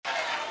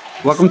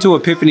Welcome to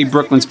Epiphany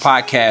Brooklyn's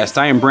podcast.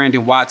 I am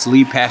Brandon Watts,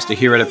 lead pastor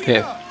here at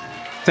Epiph.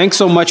 Thanks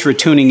so much for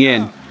tuning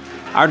in.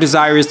 Our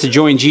desire is to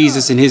join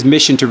Jesus in his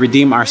mission to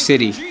redeem our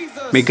city.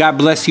 May God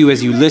bless you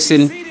as you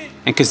listen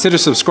and consider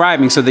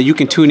subscribing so that you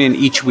can tune in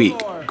each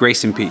week.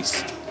 Grace and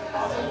peace.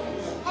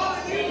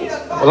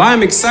 Well, I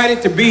am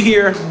excited to be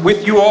here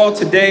with you all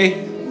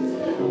today,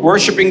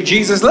 worshiping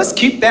Jesus. Let's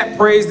keep that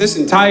praise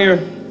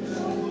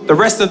the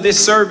rest of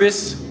this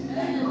service.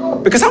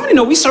 Because how many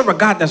know we serve a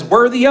God that's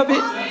worthy of it?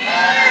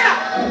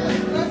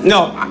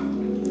 No,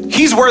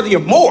 he's worthy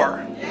of more.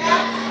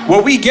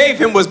 What we gave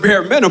him was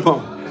bare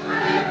minimum.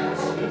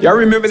 Y'all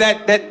remember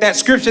that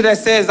scripture that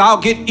says, I'll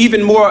get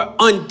even more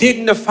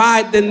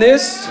undignified than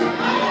this?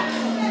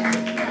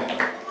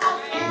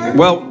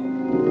 Well,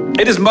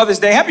 it is Mother's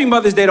Day. Happy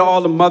Mother's Day to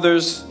all the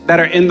mothers that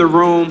are in the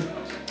room.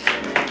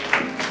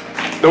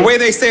 The way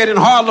they say it in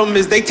Harlem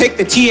is they take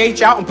the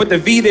TH out and put the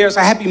V there.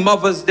 So happy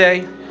Mother's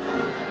Day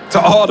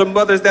to all the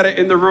mothers that are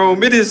in the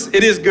room. It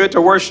is good to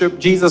worship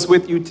Jesus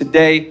with you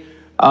today.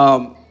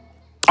 I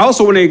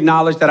also want to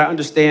acknowledge that I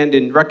understand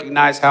and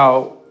recognize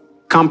how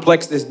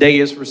complex this day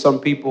is for some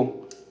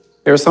people.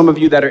 There are some of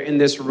you that are in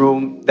this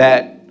room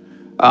that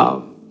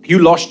you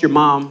lost your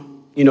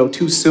mom,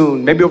 too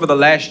soon. Maybe over the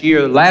last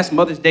year, last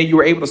Mother's Day, you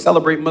were able to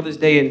celebrate Mother's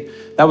Day,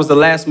 and that was the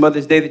last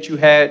Mother's Day that you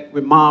had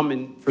with mom.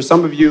 And for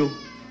some of you,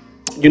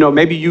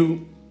 maybe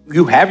you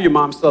have your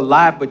mom still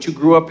alive, but you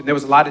grew up and there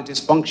was a lot of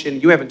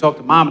dysfunction. You haven't talked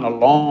to mom in a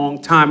long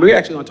time. We're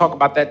actually going to talk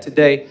about that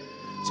today.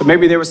 So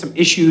maybe there were some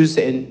issues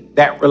and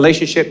that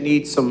relationship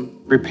needs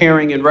some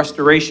repairing and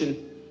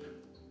restoration.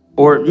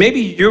 Or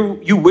maybe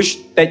you wish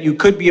that you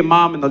could be a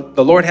mom and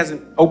the Lord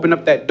hasn't opened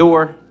up that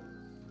door,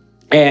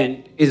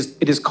 and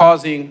it is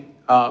causing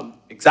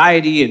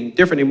anxiety and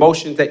different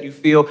emotions that you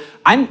feel.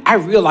 I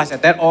realize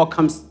that all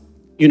comes,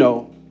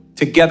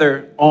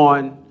 together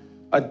on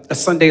a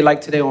Sunday like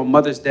today on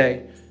Mother's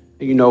Day.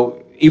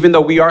 Even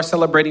though we are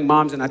celebrating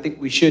moms, and I think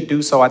we should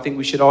do so, I think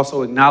we should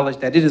also acknowledge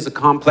that it is a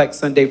complex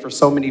Sunday for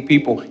so many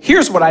people.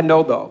 Here's what I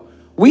know, though.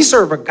 We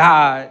serve a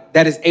God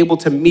that is able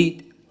to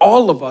meet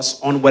all of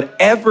us on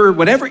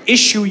whatever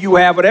issue you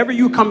have, whatever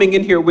you're coming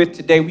in here with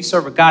today. We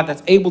serve a God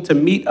that's able to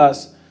meet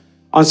us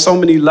on so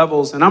many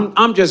levels. And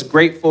I'm just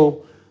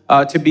grateful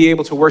to be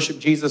able to worship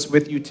Jesus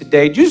with you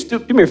today. Just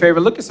do me a favor.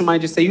 Look at somebody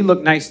and just say, you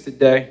look nice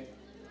today.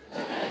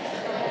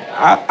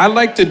 I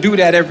like to do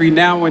that every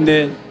now and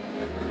then.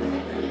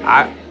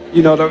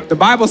 The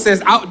Bible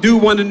says outdo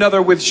one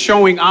another with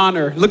showing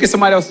honor. Look at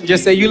somebody else and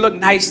just say, you look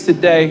nice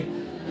today.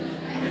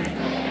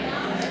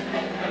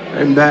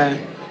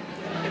 Amen.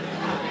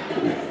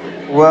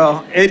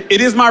 Well, it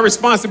is my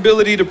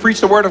responsibility to preach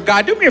the word of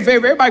God. Do me a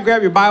favor, everybody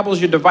grab your Bibles,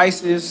 your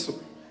devices,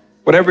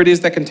 whatever it is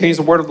that contains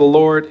the word of the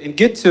Lord, and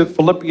get to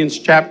Philippians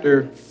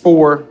chapter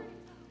 4.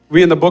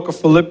 We're in the book of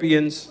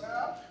Philippians.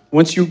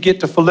 Once you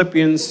get to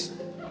Philippians,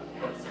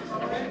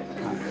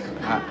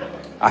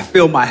 I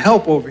feel my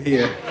help over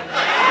here.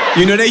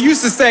 They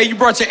used to say, you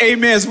brought your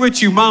amens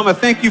with you. Mama,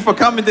 thank you for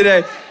coming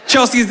today.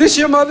 Chelsea, is this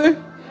your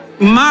mother?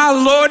 My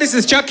Lord, this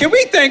is Chelsea. Can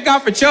we thank God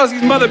for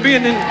Chelsea's mother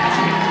being in?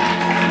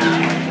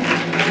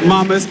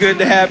 Mama, it's good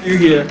to have you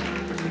here.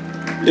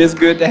 It's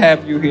good to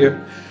have you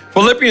here.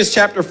 Philippians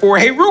chapter 4.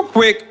 Hey, real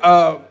quick,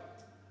 I'm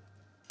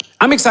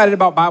excited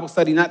about Bible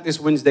study, not this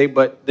Wednesday,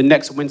 but the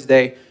next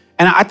Wednesday.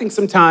 And I think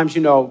sometimes,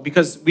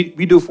 because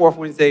we do fourth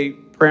Wednesday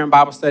prayer and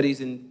Bible studies,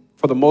 and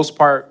for the most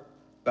part,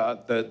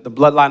 the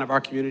bloodline of our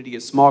community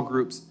is small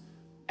groups.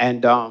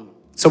 And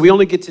so we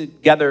only get to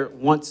gather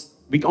once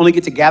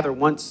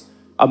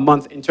a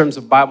month in terms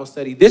of Bible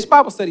study. This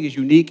Bible study is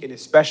unique and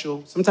it's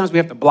special. Sometimes we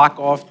have to block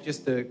off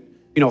just to,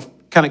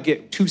 kind of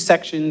get two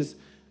sections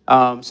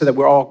so that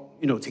we're all,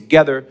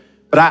 together.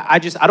 But I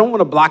don't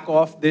want to block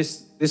off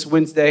this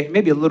Wednesday,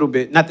 maybe a little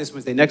bit, not this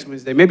Wednesday, next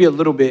Wednesday, maybe a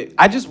little bit.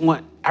 I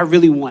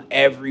really want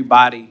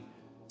everybody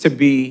to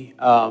be,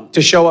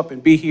 to show up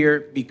and be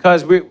here,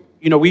 because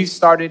we've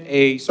started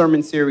a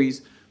sermon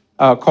series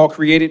called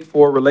Created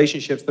for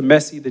Relationships, the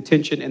Messy, the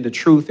Tension, and the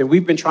Truth. And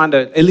we've been trying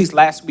to, at least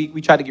last week,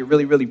 we tried to get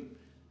really, really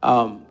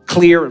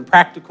clear and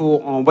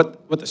practical on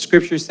what the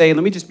scriptures say.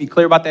 Let me just be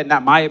clear about that,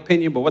 not my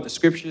opinion, but what the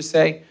scriptures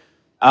say.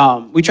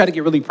 We try to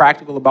get really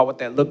practical about what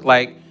that looked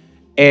like.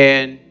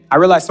 And I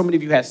realize so many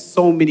of you have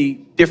so many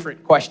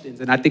different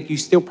questions, and I think you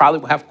still probably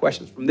will have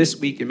questions from this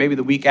week and maybe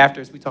the week after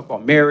as we talk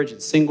about marriage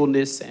and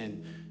singleness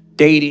and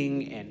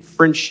dating and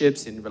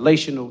friendships and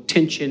relational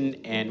tension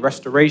and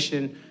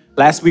restoration.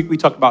 Last week, we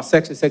talked about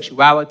sex and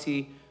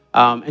sexuality.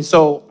 And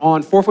so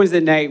on Fourth Wednesday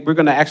night, we're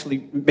going to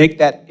actually make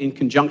that in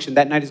conjunction.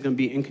 That night is going to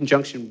be in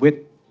conjunction with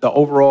the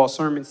overall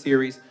sermon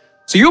series.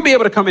 So you'll be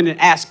able to come in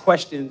and ask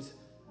questions,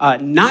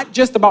 not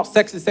just about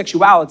sex and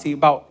sexuality,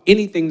 about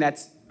anything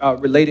that's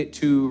related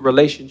to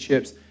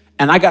relationships.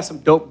 And I got some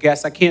dope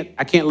guests. I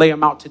can't lay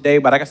them out today,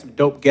 but I got some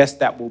dope guests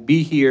that will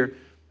be here.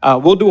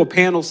 We'll do a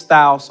panel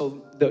style,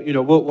 so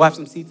we'll have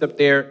some seats up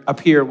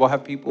here. We'll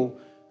have people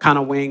kind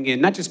of weighing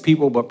in, not just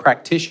people, but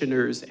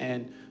practitioners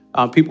and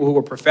people who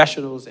are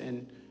professionals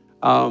and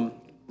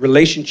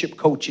relationship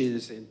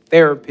coaches and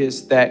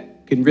therapists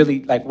that can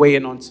really weigh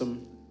in on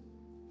some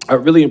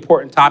really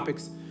important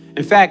topics.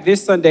 In fact,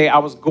 this Sunday, I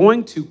was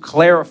going to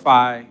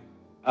clarify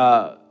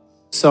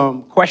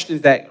some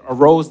questions that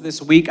arose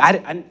this week.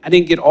 I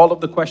didn't get all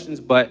of the questions,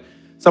 but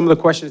some of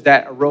the questions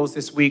that arose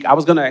this week, I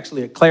was going to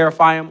actually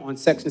clarify them on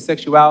sex and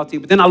sexuality.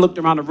 But then I looked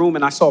around the room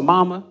and I saw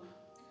Mama.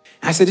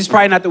 I said, this is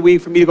probably not the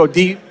week for me to go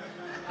deep.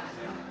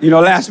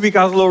 Last week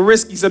I was a little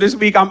risky, so this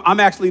week I'm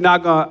actually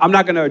not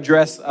gonna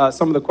address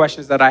some of the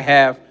questions that I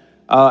have.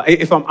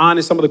 If I'm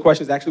honest, some of the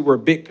questions actually were a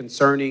bit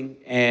concerning,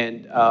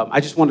 and I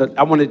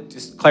want to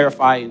just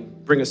clarify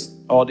and bring us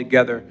all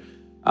together.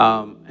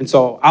 And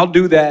so I'll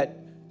do that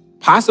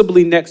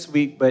possibly next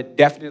week, but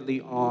definitely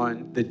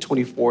on the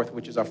 24th,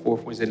 which is our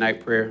fourth Wednesday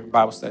night prayer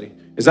Bible study.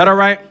 Is that all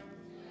right?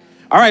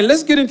 All right,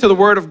 let's get into the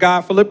Word of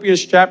God.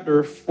 Philippians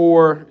chapter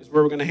 4 is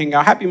where we're going to hang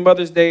out. Happy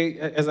Mother's Day,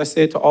 as I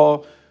said, to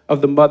all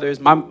of the mothers.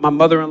 My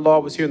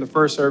mother-in-law was here in the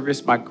first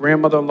service. My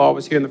grandmother-in-law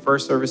was here in the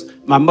first service.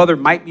 My mother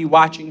might be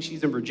watching.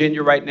 She's in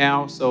Virginia right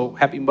now, so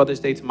happy Mother's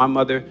Day to my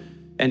mother.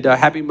 And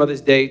happy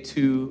Mother's Day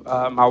to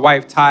my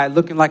wife, Ty,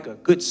 looking like a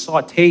good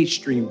sauteed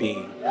string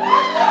bean.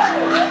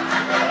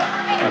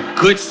 A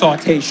good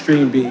sauteed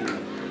string bean.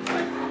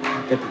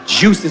 Got the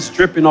juices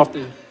dripping off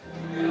the...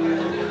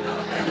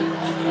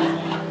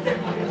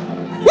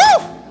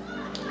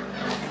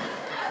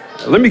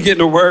 Let me get in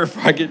the word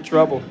before I get in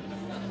trouble.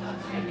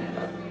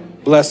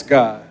 Bless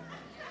God.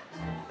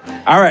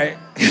 All right.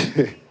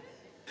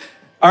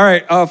 All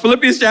right.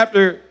 Philippians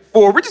chapter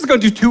 4. We're just going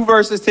to do 2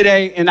 verses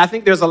today. And I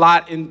think there's a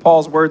lot in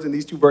Paul's words in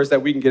these 2 verses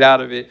that we can get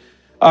out of it.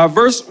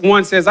 Verse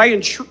 1 says,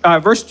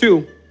 verse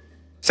 2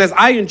 says,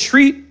 I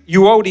entreat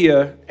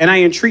Euodia and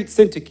I entreat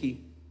Syntyche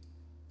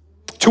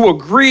to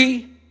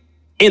agree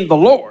in the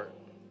Lord.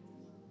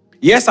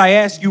 Yes, I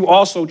ask you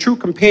also, true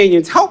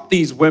companions, help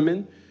these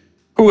women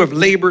who have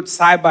labored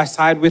side by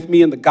side with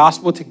me in the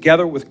gospel,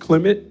 together with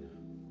Clement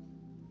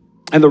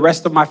and the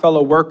rest of my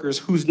fellow workers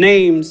whose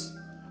names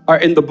are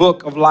in the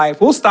book of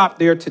life. We'll stop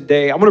there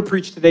today. I'm going to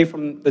preach today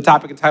from the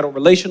topic entitled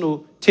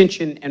Relational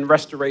Tension and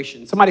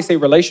Restoration. Somebody say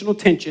relational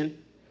tension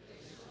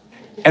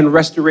and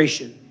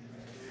restoration.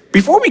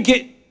 Before we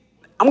get,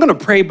 I'm going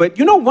to pray, but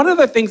one of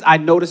the things I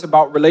notice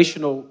about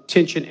relational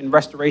tension and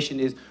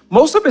restoration is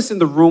most of us in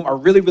the room are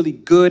really, really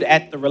good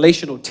at the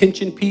relational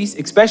tension piece,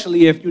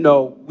 especially if,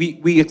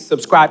 we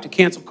subscribe to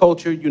cancel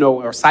culture,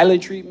 or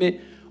silent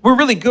treatment. We're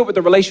really good with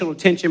the relational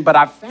tension, but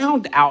I've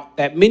found out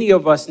that many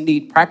of us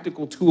need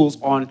practical tools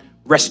on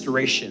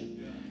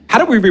restoration. How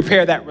do we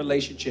repair that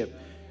relationship?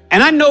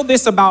 And I know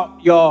this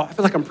about y'all. I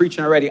feel like I'm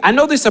preaching already. I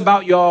know this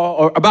about y'all,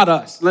 or about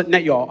us,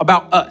 not y'all,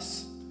 about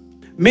us.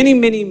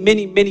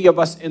 Many of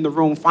us in the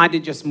room find it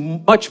just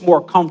much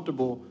more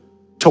comfortable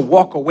to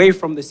walk away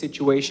from the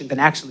situation than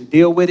actually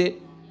deal with it.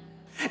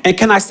 And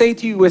can I say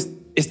to you,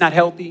 it's not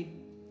healthy,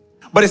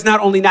 but it's not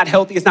only not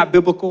healthy, it's not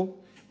biblical.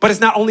 But it's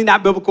not only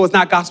not biblical, it's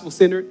not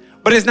gospel-centered.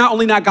 But it's not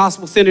only not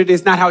gospel-centered,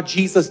 it's not how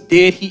Jesus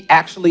did. He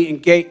actually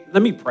engaged.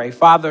 Let me pray.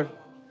 Father,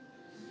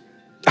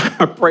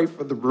 I pray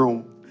for the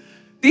room.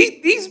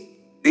 These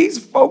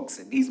folks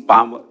and these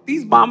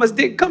mamas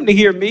didn't come to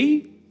hear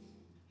me.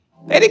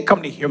 They didn't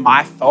come to hear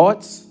my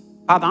thoughts.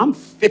 Father, I'm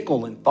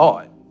fickle in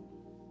thought.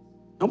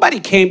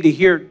 Nobody came to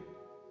hear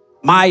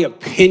my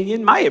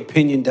opinion. My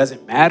opinion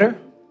doesn't matter.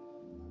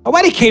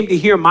 Nobody came to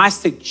hear my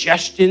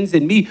suggestions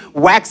and me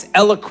wax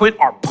eloquent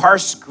or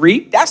parse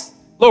Greek.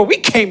 Lord, we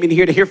came in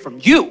here to hear from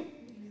you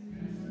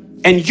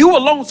and you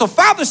alone. So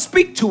Father,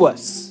 speak to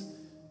us.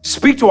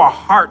 Speak to our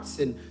hearts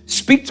and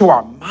speak to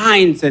our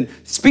minds and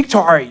speak to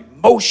our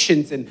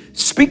emotions and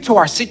speak to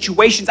our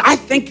situations. I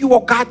thank you,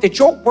 oh God, that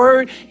your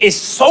word is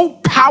so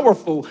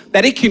powerful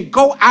that it can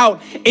go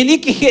out and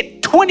it can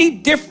hit 20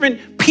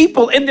 different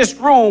people in this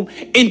room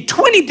in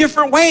 20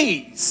 different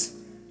ways.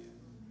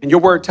 And your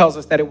word tells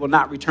us that it will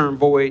not return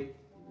void.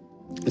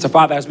 And so,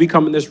 Father, as we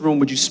come in this room,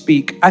 would you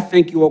speak? I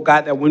thank you, oh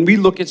God, that when we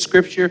look at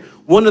scripture,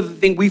 one of the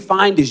things we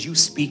find is you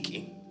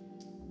speaking.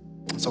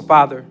 So,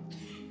 Father,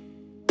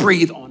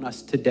 breathe on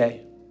us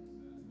today.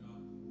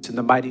 It's in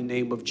the mighty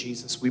name of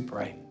Jesus we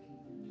pray.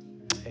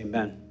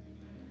 Amen.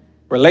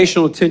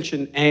 Relational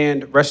tension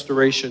and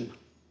restoration.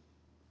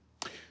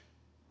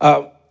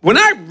 When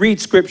I read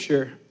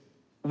scripture,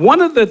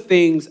 one of the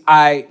things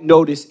I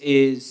notice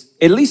is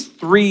at least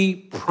 3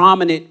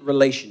 prominent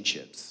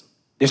relationships.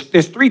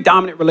 There's 3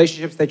 dominant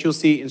relationships that you'll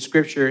see in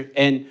scripture.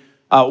 And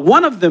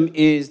one of them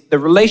is the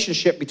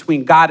relationship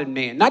between God and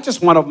man. Not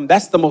just one of them.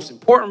 That's the most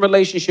important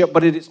relationship,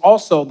 but it is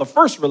also the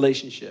first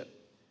relationship.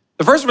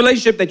 The first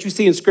relationship that you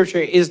see in scripture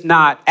is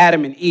not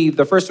Adam and Eve.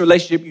 The first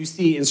relationship you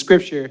see in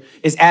scripture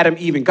is Adam,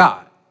 Eve, and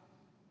God.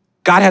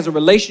 God has a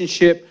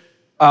relationship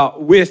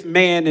with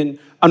man, and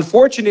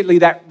unfortunately,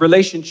 that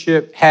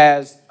relationship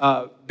has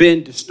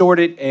been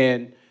distorted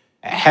and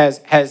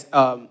has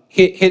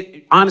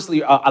hit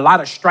honestly a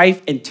lot of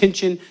strife and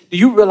tension. Do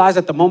you realize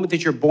that the moment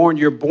that you're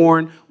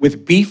born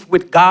with beef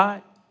with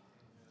God?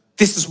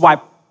 This is why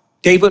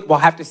David will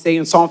have to say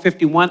in Psalm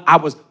 51, I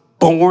was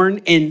born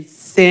in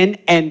sin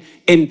and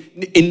in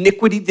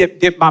iniquity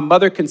did my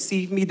mother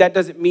conceive me. That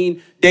doesn't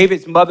mean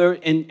David's mother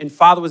and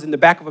father was in the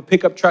back of a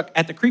pickup truck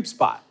at the creep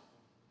spot.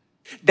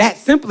 That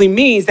simply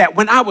means that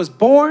when I was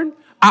born,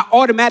 I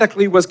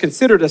automatically was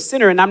considered a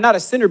sinner, and I'm not a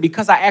sinner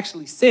because I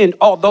actually sinned.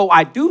 Although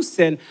I do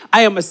sin,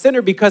 I am a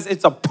sinner because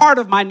it's a part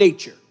of my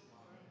nature.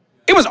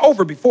 It was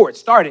over before it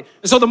started.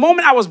 And so the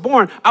moment I was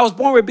born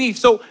with beef.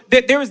 So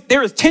there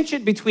is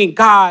tension between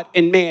God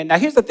and man. Now,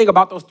 here's the thing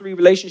about those three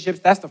relationships.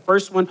 That's the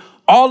first one.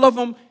 All of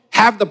them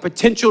have the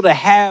potential to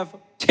have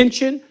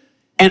tension,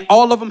 and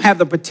all of them have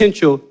the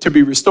potential to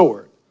be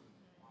restored.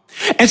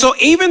 And so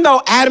even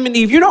though Adam and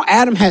Eve,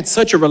 Adam had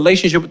such a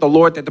relationship with the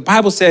Lord that the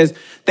Bible says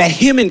that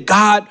him and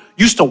God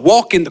used to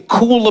walk in the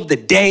cool of the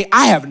day.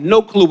 I have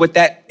no clue what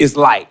that is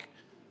like.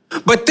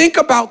 But think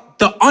about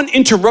the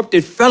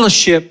uninterrupted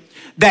fellowship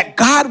that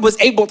God was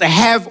able to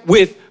have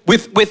with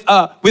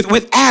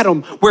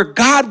Adam, where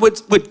God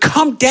would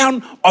come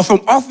down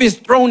from off his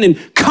throne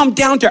and come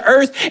down to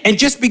earth and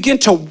just begin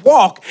to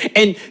walk.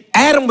 And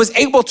Adam was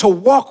able to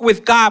walk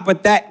with God,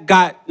 but that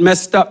got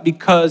messed up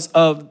because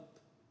of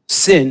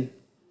sin.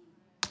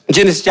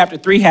 Genesis chapter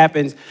 3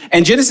 happens.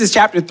 And Genesis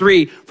chapter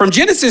 3, from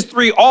Genesis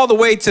 3 all the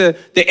way to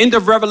the end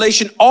of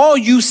Revelation, all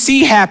you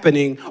see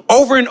happening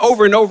over and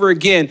over and over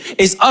again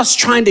is us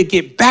trying to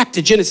get back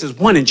to Genesis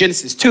 1 and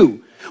Genesis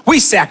 2. We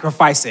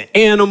sacrificing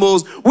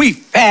animals, we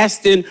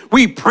fasting,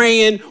 we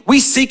praying, we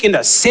seeking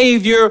a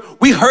savior.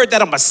 We heard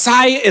that a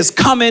Messiah is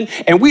coming,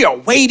 and we are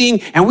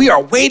waiting, and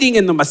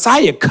the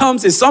Messiah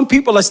comes, and some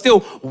people are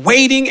still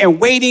waiting.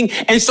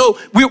 And so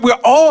we're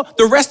all,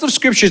 the rest of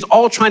scripture is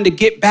all trying to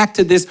get back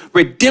to this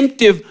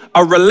redemptive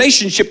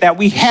relationship that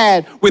we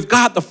had with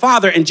God the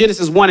Father in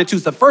Genesis 1 and 2.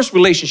 It's the first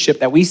relationship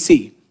that we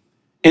see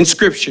in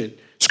scripture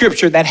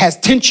that has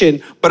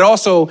tension, but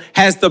also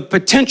has the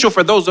potential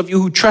for those of you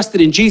who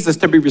trusted in Jesus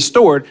to be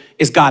restored,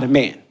 is God and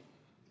man.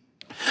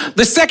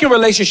 The second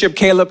relationship,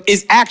 Caleb,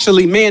 is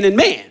actually man and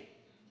man.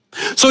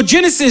 So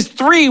Genesis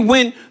 3,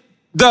 when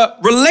the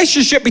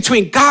relationship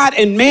between God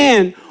and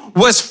man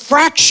was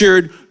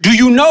fractured, do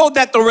you know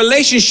that the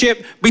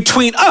relationship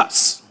between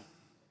us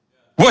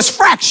was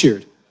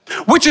fractured?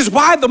 Which is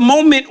why the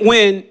moment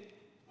when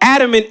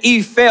Adam and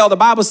Eve fell, the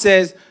Bible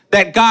says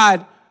that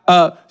God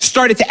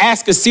started to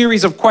ask a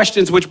series of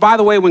questions, which, by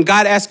the way, when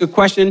God asks a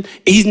question,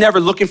 he's never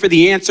looking for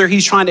the answer.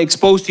 He's trying to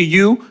expose to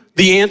you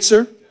the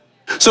answer.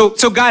 So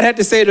God had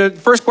to say, the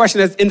first question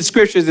that's in the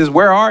scriptures is,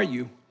 where are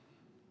you?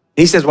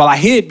 He says, well, I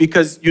hid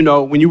because,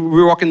 when you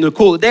were walking in the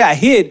cool of the day, I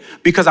hid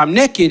because I'm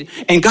naked.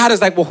 And God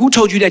is like, well, who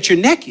told you that you're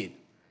naked?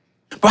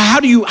 But how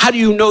do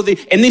you know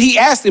that? And then he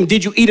asked him,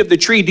 did you eat of the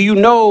tree? Do you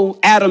know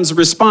Adam's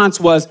response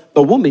was,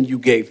 the woman you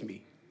gave me?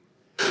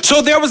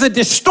 So there was a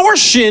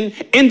distortion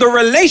in the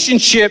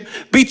relationship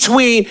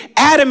between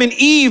Adam and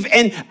Eve.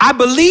 And I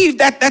believe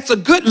that that's a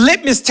good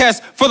litmus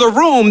test for the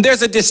room.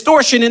 There's a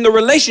distortion in the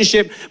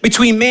relationship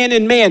between man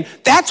and man.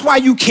 That's why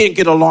you can't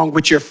get along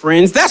with your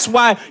friends. That's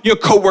why your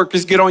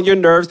coworkers get on your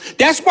nerves.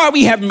 That's why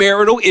we have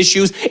marital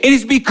issues. It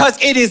is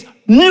because it is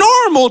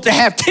normal to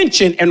have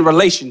tension in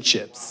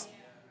relationships.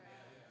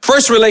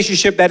 First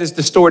relationship that is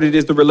distorted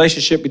is the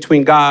relationship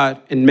between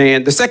God and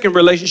man. The second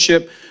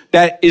relationship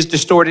that is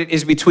distorted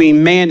is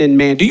between man and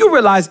man. Do you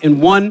realize in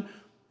one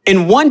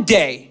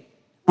day,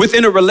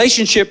 within a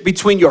relationship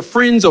between your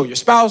friends or your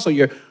spouse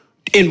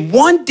in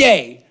one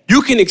day,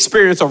 you can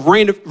experience a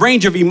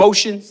range of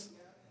emotions?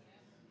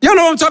 Y'all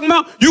know what I'm talking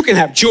about? You can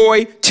have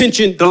joy,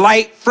 tension,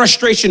 delight,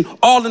 frustration,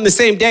 all in the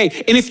same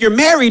day. And if you're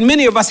married,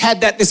 many of us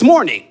had that this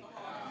morning.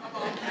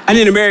 I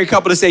need a married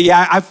couple to say,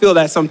 yeah, I feel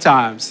that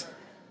sometimes.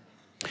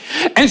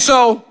 And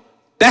so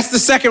that's the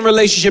second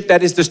relationship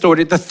that is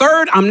distorted. The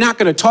third, I'm not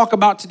going to talk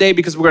about today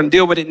because we're going to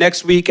deal with it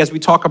next week as we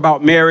talk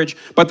about marriage.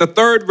 But the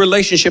third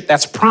relationship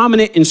that's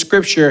prominent in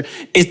scripture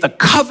is the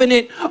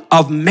covenant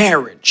of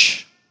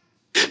marriage.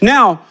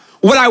 Now,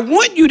 what I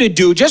want you to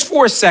do just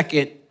for a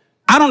second,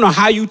 I don't know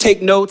how you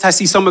take notes. I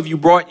see some of you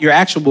brought your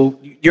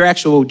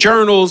actual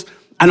journals.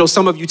 I know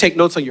some of you take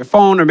notes on your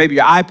phone or maybe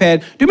your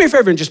iPad. Do me a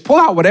favor and just pull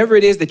out whatever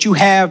it is that you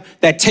have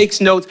that takes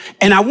notes.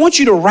 And I want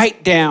you to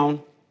write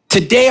down,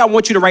 today I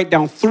want you to write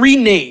down 3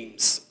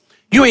 names.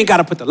 You ain't got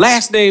to put the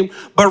last name,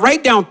 but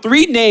write down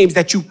 3 names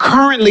that you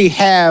currently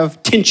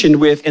have tension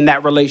with in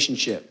that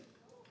relationship.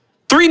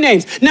 3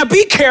 names. Now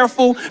be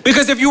careful,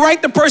 because if you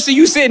write the person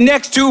you sit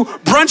next to,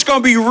 brunch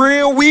gonna be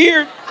real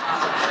weird.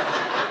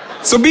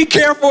 So be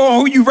careful on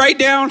who you write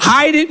down.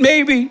 Hide it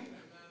maybe.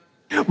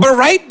 But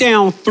write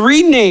down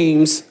 3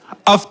 names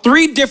of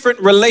 3 different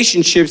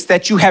relationships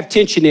that you have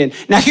tension in.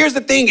 Now here's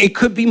the thing, it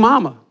could be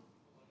mama.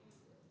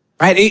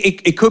 Right?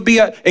 It could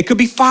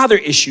be father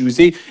issues.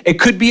 It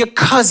could be a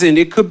cousin.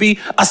 It could be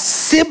a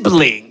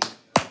sibling.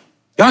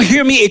 Y'all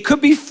hear me? It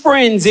could be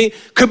friends. It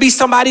could be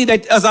somebody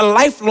that is a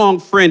lifelong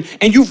friend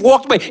and you've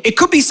walked away. It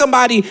could be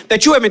somebody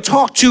that you haven't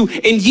talked to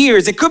in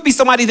years. It could be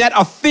somebody that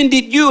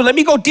offended you. Let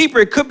me go deeper.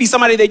 It could be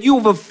somebody that you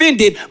have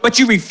offended, but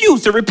you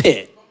refuse to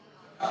repent.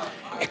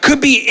 It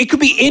could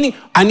be any.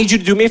 I need you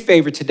to do me a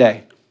favor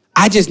today.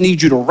 I just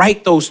need you to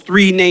write those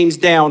 3 names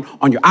down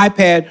on your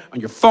iPad, on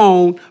your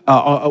phone,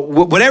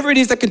 whatever it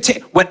is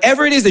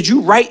whatever it is that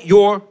you write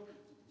your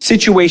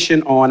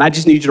situation on. I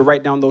just need you to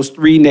write down those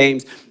 3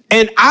 names.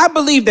 And I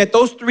believe that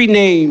those 3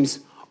 names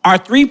are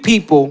 3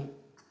 people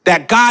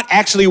that God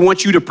actually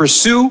wants you to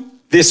pursue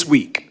this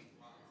week.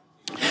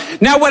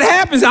 Now, what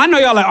happens, I know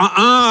y'all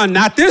like,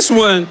 not this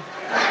one.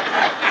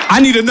 I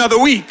need another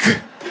week.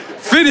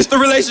 Finish the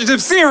relationship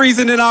series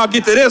and then I'll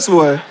get to this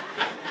one.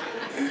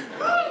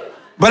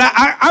 But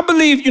I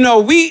believe,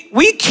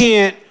 we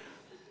can't,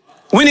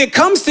 when it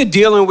comes to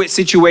dealing with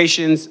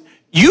situations,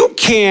 you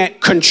can't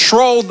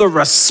control the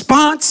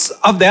response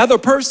of the other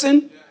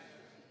person.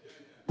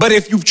 But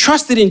if you've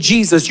trusted in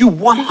Jesus, you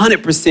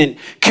 100%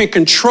 can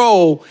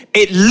control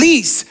at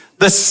least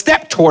the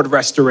step toward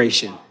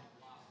restoration.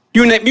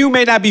 You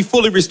may not be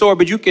fully restored,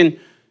 but you can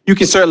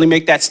certainly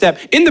make that step.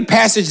 In the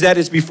passage that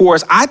is before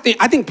us, I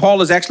think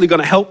Paul is actually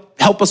going to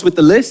help us with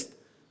the list.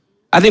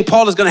 I think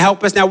Paul is going to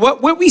help us. Now,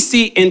 what we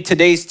see in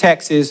today's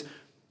text is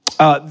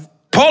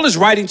Paul is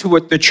writing to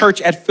the church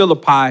at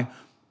Philippi.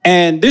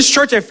 And this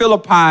church at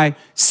Philippi,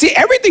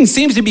 everything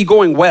seems to be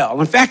going well.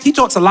 In fact, he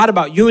talks a lot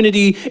about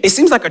unity. It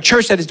seems like a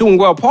church that is doing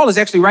well. Paul is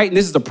actually writing,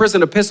 this is a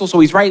prison epistle, so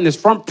he's writing this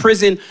from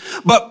prison.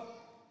 But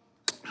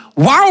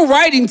while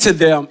writing to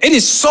them, it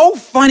is so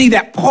funny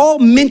that Paul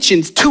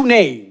mentions 2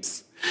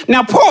 names.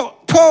 Now,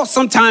 Paul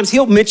sometimes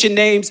he'll mention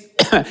names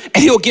and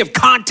he'll give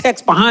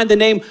context behind the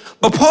name,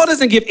 but Paul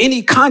doesn't give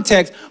any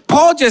context.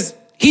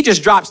 He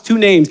just drops 2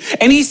 names.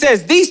 And he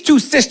says, these 2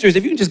 sisters,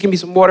 if you can just give me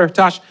some water,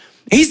 Tosh.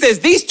 He says,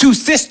 these 2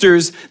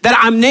 sisters that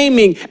I'm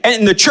naming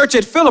in the church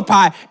at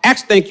Philippi,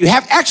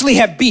 actually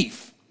have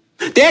beef.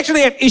 They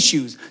actually have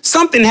issues.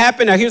 Something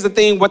happened. Now, here's the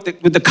thing, with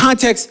the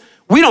context,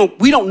 we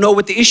don't know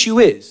what the issue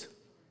is.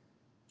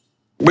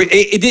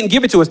 It didn't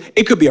give it to us.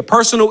 It could be a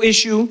personal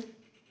issue.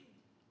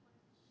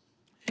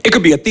 It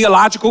could be a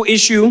theological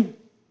issue.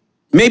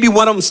 Maybe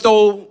one of them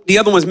stole the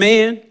other one's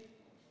man.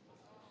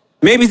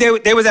 Maybe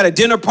they was at a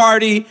dinner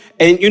party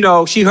and,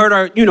 she heard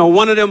her,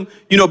 one of them,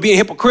 being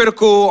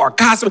hypocritical or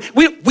gossiping.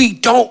 We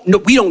don't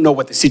know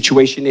what the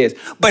situation is.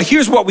 But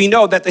here's what we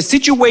know, that the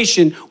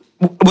situation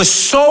was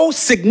so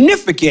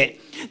significant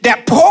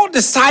that Paul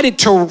decided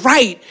to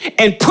write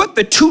and put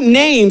the 2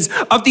 names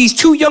of these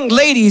 2 young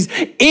ladies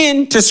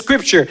into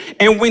scripture.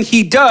 And when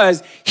he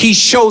does, he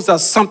shows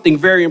us something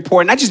very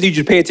important. I just need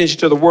you to pay attention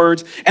to the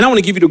words. And I want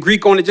to give you the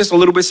Greek on it just a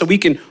little bit so we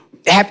can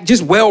have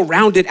just well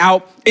rounded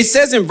out. It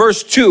says in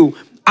verse 2,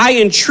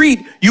 I entreat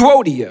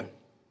Euodia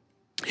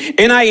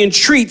and I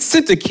entreat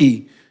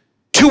Syntyche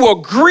to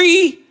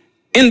agree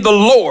in the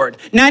Lord.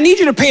 Now I need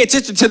you to pay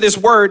attention to this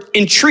word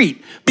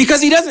entreat,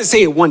 because he doesn't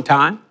say it one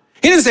time.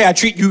 He doesn't say I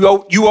treat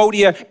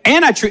Euodia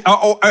and I treat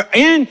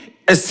and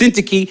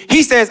Syntyche.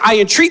 He says I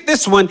entreat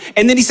this one,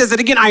 and then he says it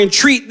again. I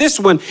entreat this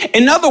one.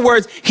 In other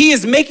words, he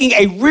is making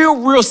a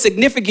real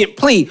significant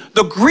plea.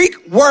 The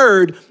Greek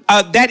word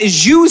that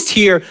is used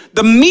here,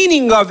 the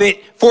meaning of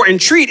it for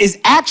entreat is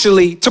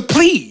actually to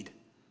plead.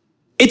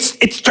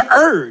 It's to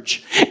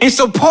urge. And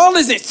so Paul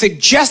isn't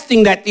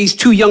suggesting that these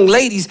 2 young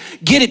ladies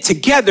get it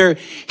together.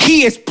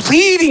 He is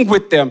pleading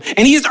with them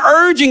and he is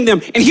urging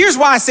them. And here's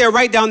why I said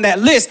write down that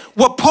list.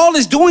 What Paul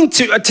is doing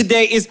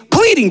today is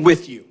pleading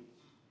with you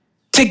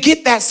to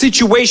get that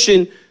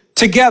situation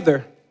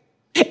together.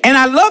 And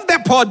I love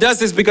that Paul does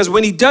this, because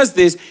when he does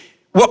this,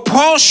 what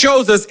Paul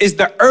shows us is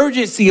the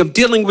urgency of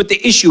dealing with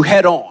the issue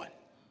head on.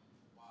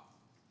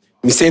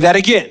 Let me say that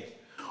again.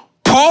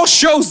 Paul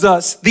shows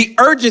us the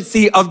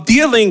urgency of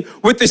dealing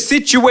with the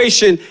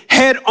situation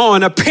head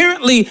on.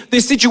 Apparently,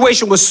 this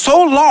situation was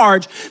so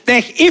large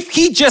that if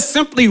he just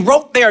simply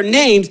wrote their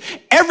names,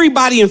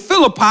 everybody in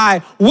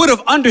Philippi would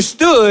have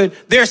understood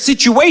their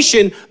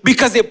situation,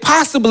 because it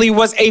possibly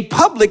was a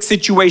public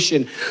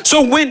situation.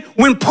 So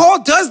when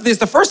Paul does this,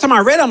 the first time I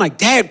read it, I'm like,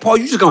 Dad, Paul,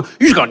 you just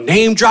gonna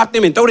name drop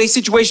them and throw their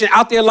situation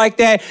out there like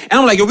that? And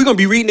I'm like, we're gonna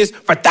be reading this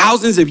for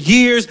thousands of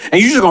years, and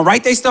you're just gonna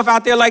write their stuff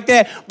out there like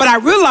that? But I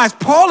realized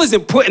Paul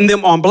isn't putting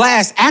them on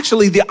blast.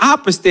 Actually, the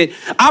opposite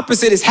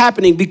is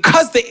happening.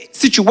 Because the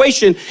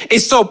situation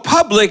is so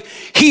public,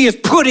 he is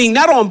putting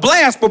not on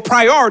blast, but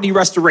priority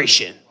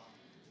restoration.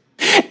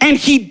 And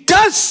he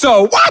does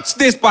so, watch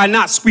this, by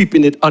not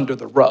sweeping it under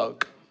the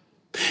rug.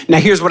 Now,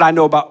 here's what I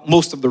know about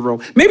most of the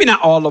room. Maybe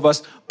not all of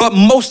us, but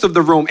most of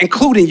the room,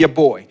 including your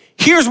boy.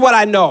 Here's what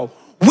I know.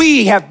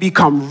 We have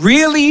become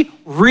really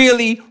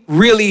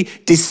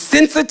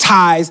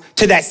desensitized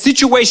to that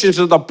situation,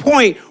 to the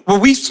point where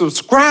we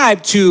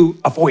subscribe to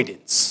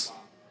avoidance.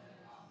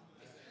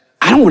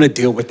 I don't want to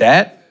deal with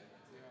that.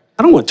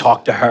 I don't want to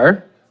talk to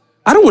her.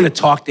 I don't want to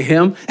talk to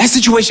him. That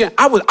situation,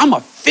 I'm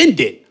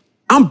offended.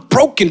 I'm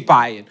broken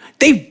by it.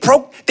 They've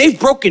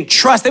broken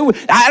trust.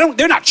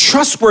 They're not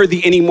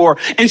trustworthy anymore.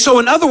 And so,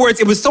 in other words,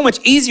 it was so much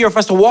easier for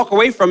us to walk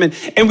away from it.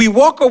 And we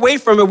walk away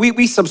from it.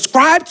 We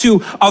subscribe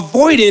to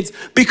avoidance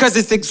because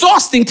it's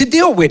exhausting to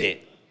deal with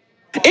it.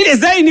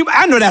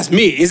 I know that's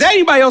me. Is there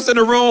anybody else in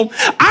the room?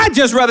 I'd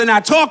just rather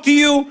not talk to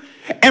you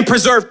and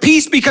preserve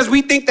peace, because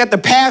we think that the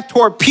path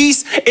toward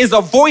peace is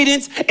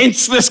avoidance. And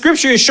the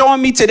scripture is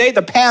showing me today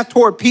the path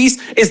toward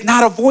peace is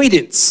not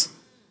avoidance.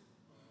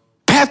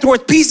 Path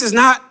towards peace is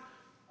not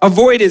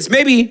avoidance.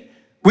 Maybe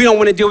we don't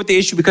want to deal with the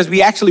issue because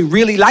we actually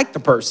really like the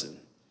person.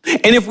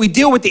 And if we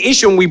deal with the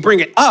issue and we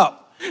bring it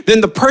up,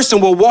 then the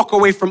person will walk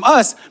away from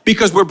us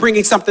because we're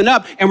bringing something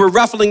up and we're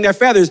ruffling their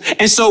feathers.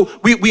 And so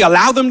we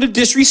allow them to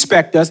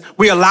disrespect us.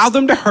 We allow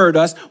them to hurt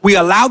us. We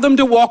allow them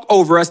to walk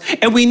over us.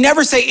 And we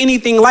never say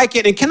anything like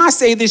it. And can I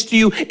say this to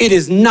you? It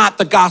is not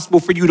the gospel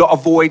for you to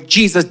avoid.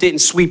 Jesus didn't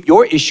sweep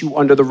your issue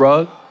under the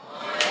rug.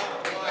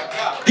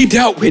 He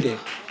dealt with it.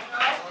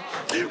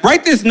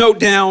 Write this note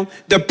down.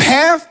 The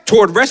path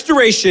toward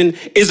restoration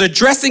is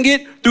addressing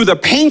it through the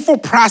painful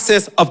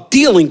process of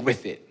dealing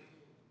with it.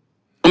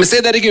 I'm going to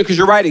say that again because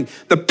you're writing.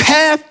 The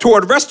path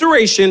toward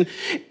restoration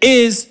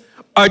is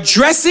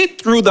address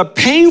it through the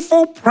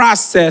painful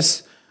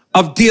process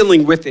of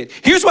dealing with it.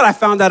 Here's what I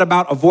found out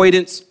about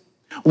avoidance.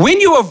 When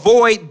you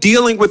avoid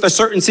dealing with a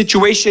certain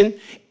situation,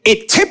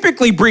 it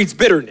typically breeds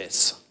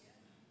bitterness.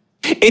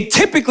 It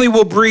typically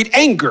will breed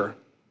anger.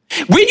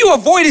 When you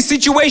avoid a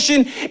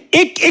situation,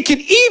 it can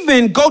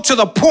even go to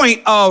the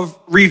point of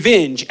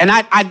revenge. And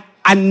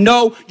I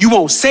know you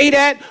won't say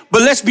that,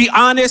 but let's be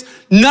honest.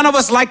 None of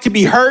us like to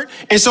be hurt.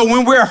 And so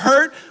when we're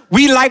hurt,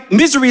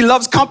 misery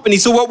loves company.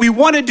 So what we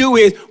want to do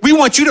is we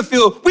want you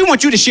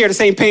to share the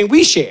same pain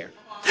we share.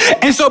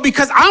 And so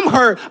because I'm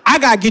hurt, I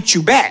got to get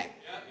you back.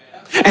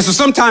 And so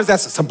sometimes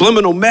that's a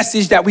subliminal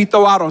message that we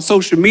throw out on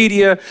social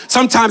media.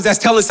 Sometimes that's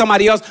telling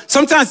somebody else.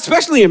 Sometimes,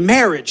 especially in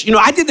marriage.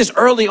 I did this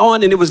early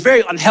on and it was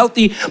very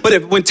unhealthy.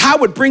 But when Ty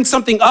would bring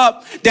something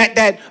up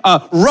that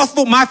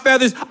ruffled my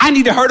feathers, I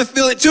needed her to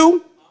feel it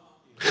too.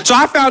 So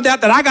I found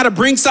out that I got to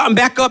bring something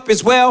back up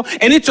as well.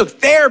 And it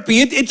took therapy.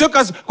 It took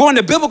us going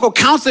to biblical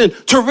counseling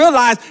to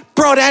realize,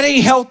 bro, that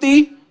ain't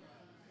healthy.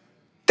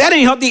 That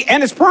ain't healthy,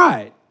 and it's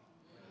pride.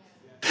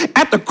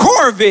 At the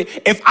core of it,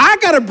 if I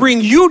got to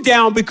bring you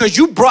down because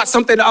you brought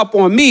something up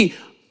on me,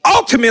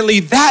 ultimately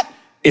that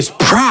is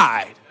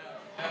pride.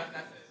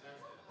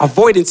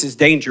 Avoidance is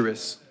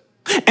dangerous.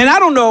 And I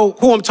don't know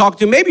who I'm talking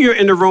to. Maybe you're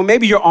in the room.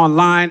 Maybe you're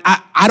online.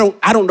 I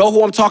don't know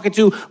who I'm talking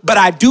to, but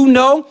I do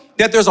know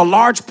that there's a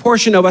large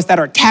portion of us that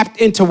are tapped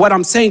into what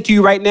I'm saying to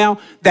you right now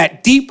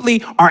that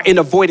deeply are in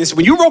avoidance.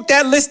 When you wrote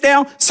that list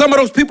down, some of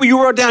those people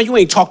you wrote down, you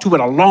ain't talked to in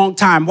a long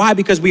time. Why?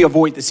 Because we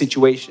avoid the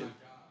situation.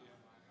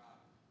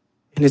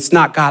 And it's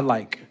not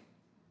godlike.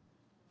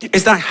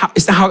 It's not how,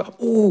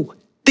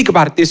 think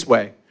about it this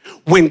way.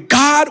 When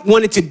God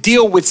wanted to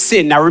deal with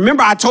sin, now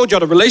remember I told y'all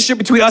the relationship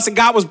between us and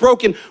God was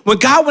broken. When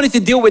God wanted to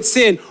deal with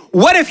sin,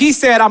 what if he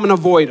said, I'm going to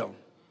avoid him?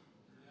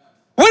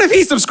 What if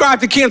he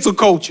subscribed to cancel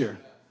culture?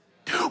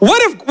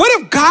 What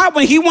if God,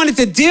 when he wanted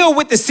to deal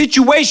with the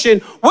situation,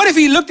 what if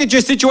he looked at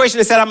your situation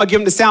and said, I'm going to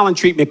give him the silent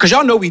treatment? Because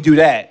y'all know we do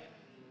that.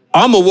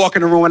 I'm going to walk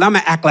in the room and I'm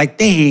going to act like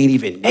they ain't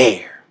even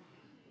there.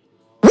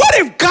 What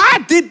if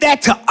God did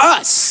that to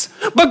us?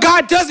 But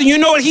God doesn't. You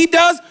know what he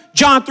does?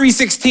 John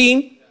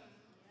 3:16.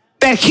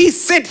 That he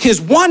sent his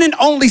one and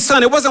only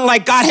son. It wasn't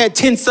like God had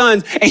 10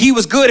 sons and he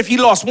was good if he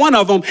lost one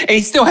of them and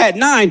he still had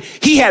 9.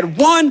 He had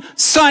one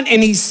son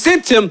and he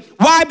sent him.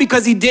 Why?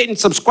 Because he didn't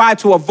subscribe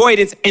to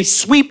avoidance and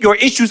sweep your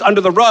issues under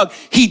the rug.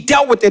 He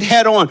dealt with it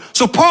head on.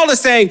 So Paul is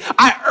saying,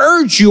 I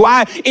urge you,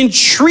 I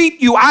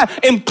entreat you, I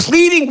am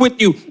pleading with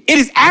you. It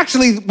is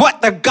actually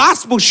what the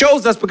gospel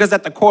shows us, because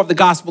at the core of the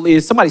gospel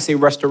is, somebody say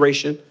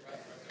restoration.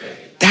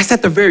 That's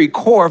at the very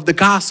core of the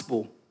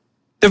gospel.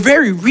 The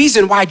very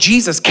reason why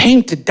Jesus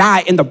came to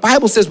die, and the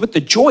Bible says with the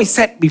joy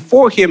set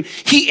before him,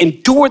 he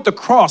endured the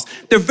cross.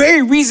 The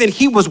very reason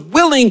he was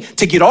willing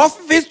to get off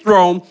of his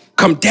throne,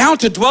 come down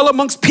to dwell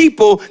amongst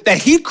people that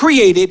he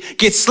created,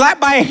 get slapped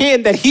by a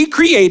hand that he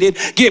created,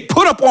 get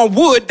put up on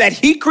wood that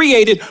he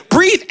created,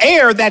 breathe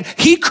air that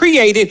he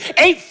created,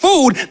 ate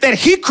food that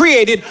he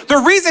created. The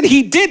reason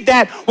he did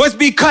that was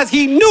because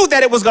he knew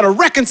that it was going to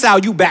reconcile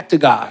you back to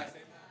God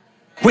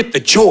with the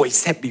joy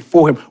set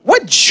before him.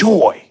 What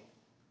joy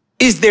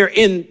is there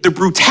in the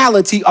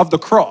brutality of the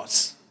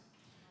cross?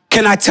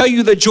 Can I tell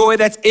you the joy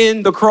that's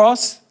in the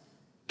cross?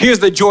 Here's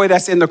the joy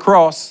that's in the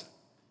cross.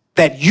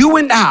 That you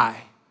and I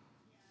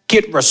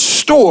get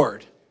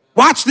restored.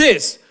 Watch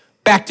this.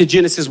 Back to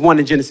Genesis 1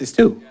 and Genesis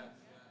 2.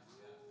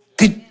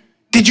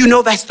 Did you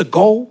know that's the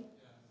goal?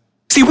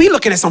 See, we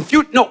looking at some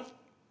future. No,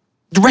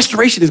 the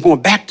restoration is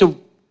going back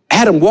to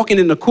Adam walking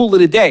in the cool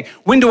of the day.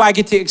 When do I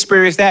get to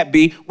experience that,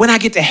 B? When I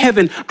get to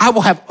heaven, I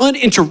will have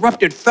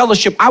uninterrupted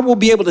fellowship. I will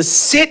be able to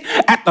sit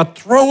at the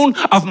throne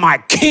of my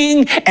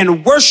King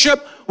and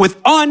worship with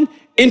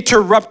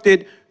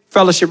uninterrupted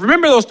fellowship.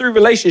 Remember those 3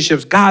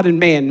 relationships, God and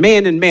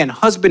man,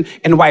 husband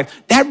and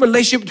wife. That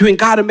relationship between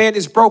God and man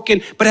is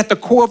broken, but at the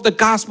core of the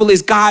gospel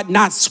is God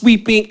not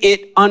sweeping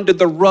it under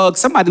the rug.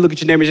 Somebody look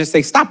at your neighbor and just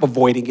say, stop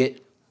avoiding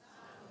it.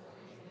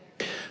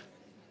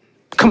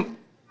 Come.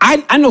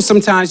 I know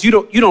sometimes you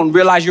don't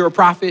realize you're a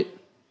prophet.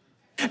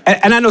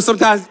 And I know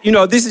sometimes,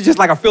 this is just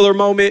like a filler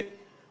moment,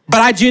 but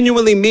I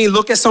genuinely mean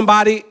look at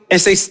somebody and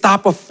say,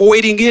 stop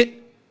avoiding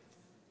it.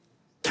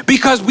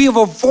 Because we have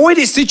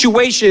avoided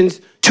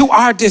situations to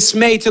our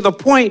dismay, to the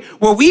point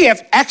where we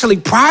have actually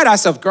pride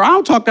ourselves. Girl, I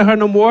don't talk to her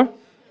no more.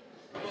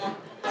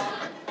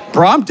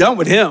 Bro, I'm done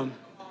with him.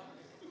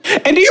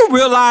 And do you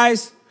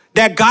realize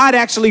that God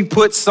actually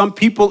put some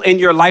people in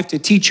your life to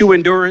teach you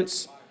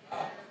endurance?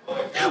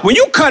 When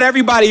you cut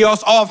everybody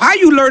else off, how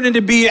you learning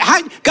to be,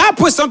 God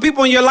put some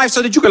people in your life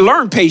so that you can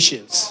learn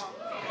patience.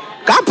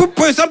 God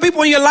put some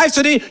people in your life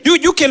so that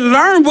you can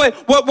learn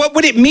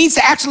what it means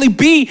to actually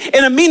be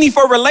in a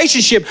meaningful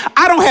relationship.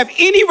 I don't have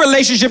any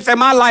relationships in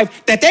my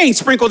life that they ain't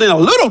sprinkled in a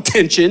little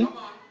tension.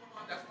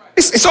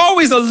 It's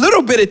always a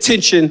little bit of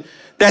tension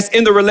that's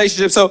in the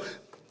relationship. So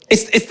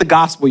it's the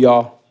gospel,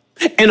 y'all.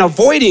 And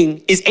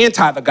avoiding is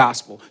anti the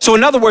gospel. So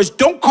in other words,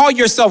 don't call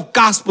yourself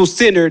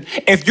gospel-centered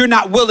if you're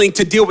not willing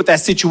to deal with that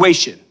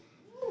situation.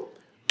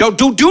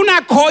 Do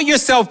not call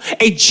yourself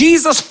a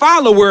Jesus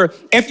follower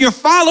if you're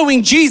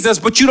following Jesus,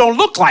 but you don't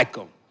look like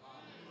him.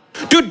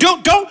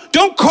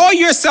 Don't call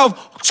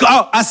yourself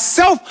a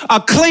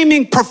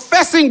self-acclaiming,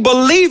 professing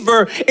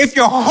believer if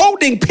you're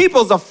holding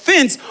people's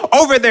offense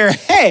over their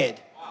head.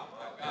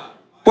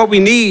 What we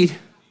need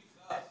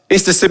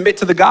is to submit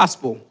to the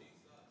gospel.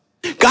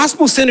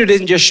 Gospel-centered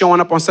isn't just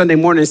showing up on Sunday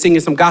morning and singing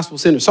some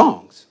gospel-centered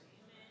songs.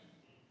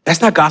 That's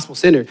not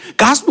gospel-centered.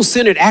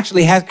 Gospel-centered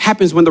actually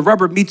happens when the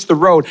rubber meets the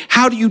road.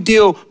 How do you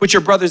deal with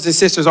your brothers and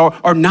sisters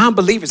or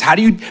non-believers? How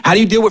do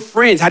you deal with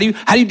friends? How do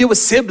you deal with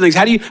siblings?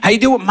 How do you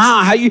deal with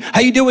mom? How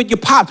you deal with your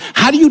pop?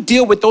 How do you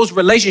deal with those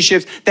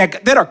relationships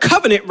that are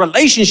covenant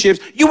relationships?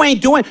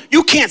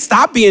 You can't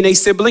stop being a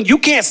sibling. You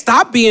can't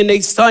stop being a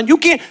son. You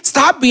can't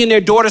stop being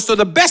their daughter. So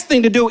the best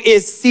thing to do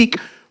is seek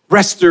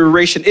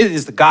restoration. It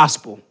is the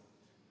gospel.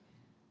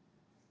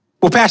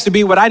 Well, Pastor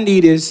B, what I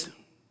need is,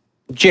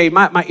 Jay,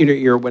 my inner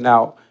ear went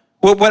out.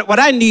 Well, what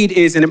I need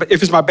is, and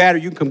if it's my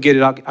battery, you can come get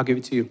it. I'll give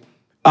it to you.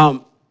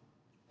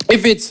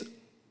 This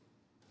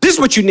is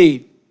what you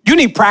need. You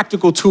need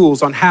practical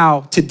tools on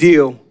how to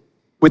deal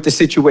with the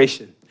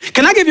situation.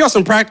 Can I give y'all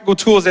some practical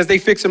tools as they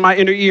fix in my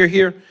inner ear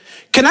here?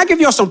 Can I give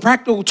y'all some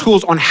practical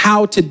tools on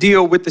how to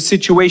deal with the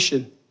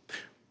situation?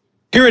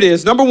 Here it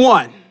is. Number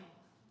one,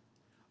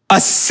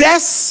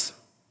 assess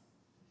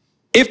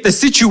if the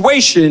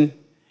situation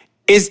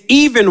is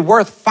even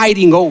worth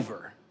fighting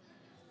over.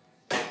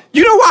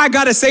 You know why I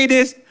gotta say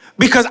this?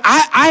 Because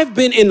I've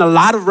been in a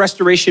lot of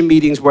restoration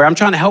meetings where I'm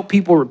trying to help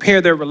people repair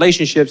their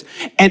relationships.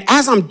 And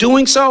as I'm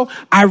doing so,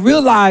 I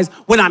realize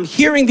when I'm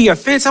hearing the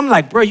offense, I'm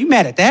like, bro, you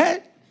mad at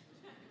that?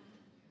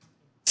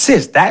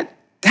 Sis, that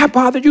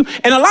bothered you?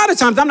 And a lot of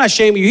times, I'm not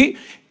shaming you.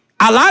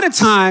 A lot of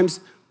times,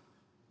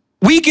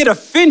 we get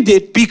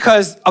offended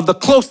because of the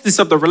closeness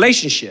of the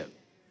relationship.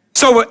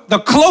 So the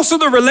closer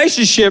the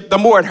relationship, the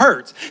more it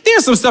hurts.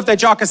 There's some stuff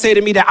that y'all can say to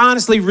me that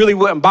honestly really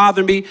wouldn't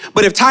bother me.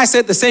 But if Ty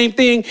said the same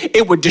thing,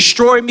 it would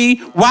destroy me.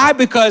 Why?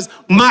 Because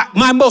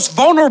my most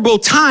vulnerable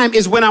time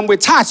is when I'm with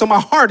Ty. So my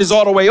heart is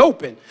all the way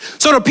open.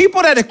 So the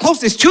people that are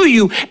closest to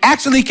you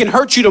actually can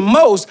hurt you the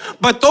most.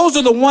 But those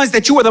are the ones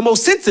that you are the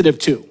most sensitive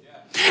to.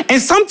 And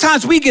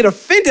sometimes we get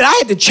offended. I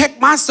had to check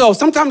myself.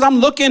 Sometimes I'm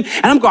looking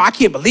and I'm going, I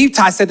can't believe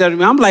Ty said that to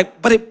me. I'm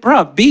like, but it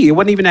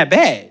wasn't even that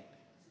bad.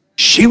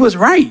 She was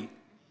right.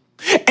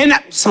 And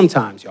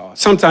sometimes, y'all,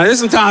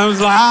 sometimes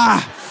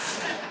like,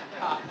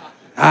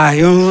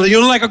 you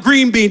don't like a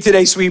green bean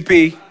today, sweet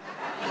pea.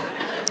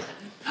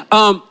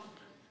 But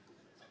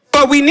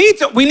we need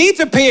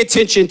to pay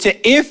attention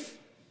to if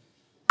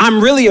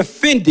I'm really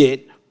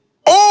offended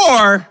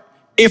or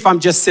if I'm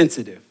just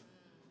sensitive.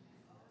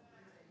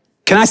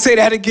 Can I say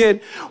that again?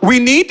 We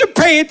need to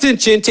pay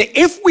attention to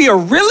if we are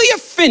really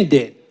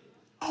offended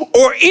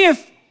or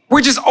if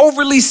we're just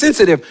overly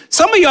sensitive.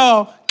 Some of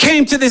y'all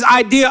came to this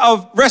idea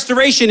of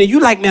restoration and you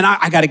like, man,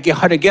 I got to get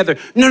her together.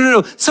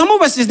 No. Some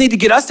of us just need to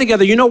get us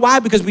together. You know why?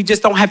 Because we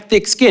just don't have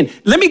thick skin.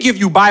 Let me give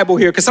you Bible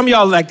here because some of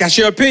y'all are like, that's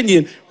your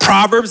opinion.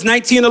 Proverbs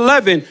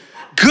 19:11.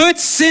 Good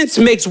sense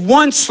makes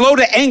one slow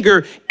to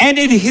anger and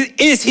it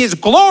is his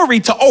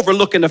glory to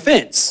overlook an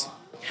offense.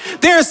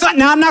 There's something,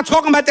 now I'm not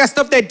talking about that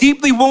stuff that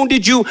deeply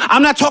wounded you.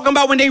 I'm not talking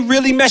about when they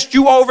really messed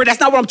you over. That's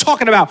not what I'm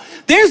talking about.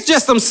 There's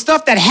just some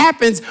stuff that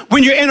happens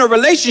when you're in a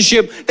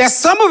relationship that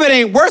some of it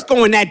ain't worth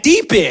going that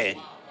deep in.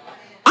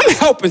 I'm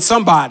helping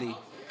somebody.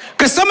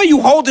 Because some of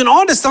you holding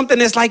on to something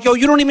that's like, yo,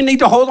 you don't even need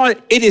to hold on.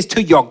 It is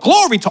to your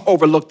glory to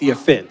overlook the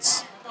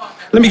offense.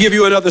 Let me give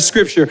you another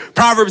scripture.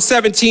 Proverbs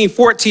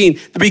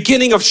 17:14. The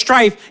beginning of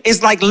strife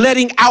is like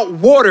letting out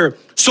water.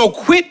 So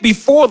quit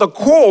before the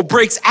quarrel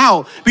breaks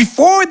out.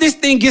 Before this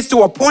thing gets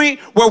to a point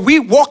where we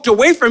walked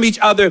away from each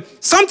other,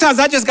 sometimes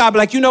I just gotta be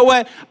like, you know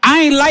what? I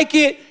ain't like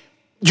it.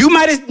 You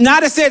might have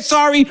not have said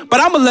sorry, but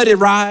I'm gonna let it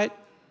ride.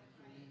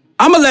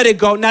 I'm gonna let it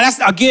go. Now that's,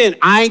 again,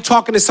 I ain't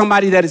talking to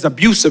somebody that is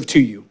abusive to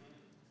you.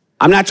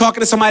 I'm not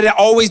talking to somebody that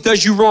always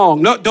does you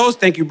wrong. No,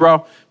 thank you,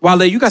 bro.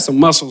 Wale, you got some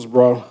muscles,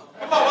 bro.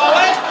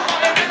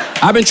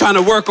 I've been trying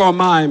to work on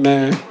mine,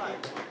 man.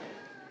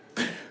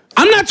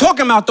 I'm not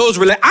talking about those,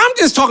 I'm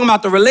just talking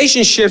about the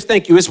relationships.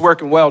 Thank you, it's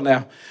working well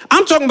now.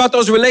 I'm talking about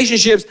those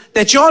relationships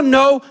that y'all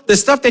know the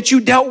stuff that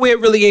you dealt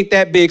with really ain't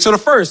that big. So the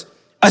first,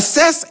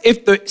 assess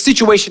if the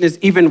situation is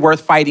even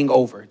worth fighting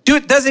over.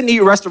 Does it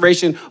need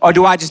restoration or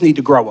do I just need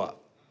to grow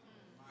up?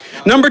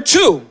 Number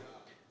two,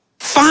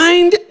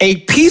 Find a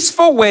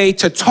peaceful way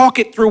to talk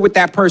it through with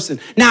that person.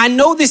 Now, I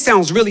know this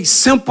sounds really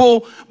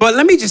simple, but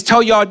let me just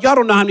tell y'all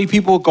don't know how many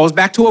people, it goes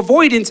back to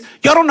avoidance.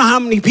 Y'all don't know how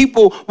many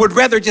people would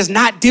rather just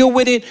not deal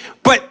with it.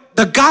 But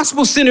the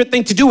gospel-centered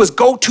thing to do is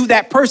go to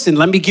that person.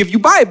 Let me give you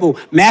Bible,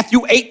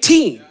 Matthew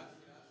 18.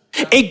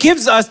 It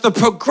gives us the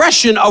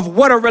progression of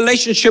what a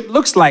relationship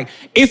looks like.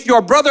 If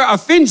your brother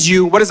offends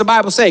you, what does the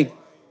Bible say?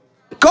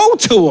 Go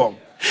to him.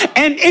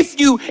 And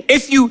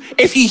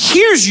if he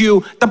hears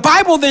you, the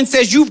Bible then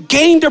says you've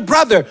gained a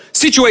brother.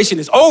 Situation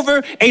is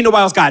over. Ain't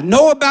nobody else got to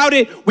know about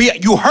it.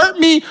 You hurt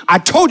me. I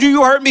told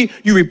you hurt me.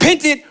 You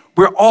repented.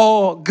 We're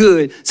all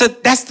good. So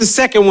that's the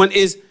second one,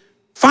 is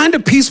find a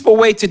peaceful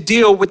way to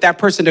deal with that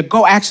person, to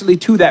go actually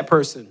to that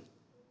person.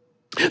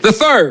 The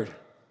third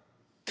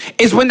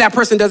is when that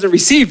person doesn't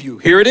receive you.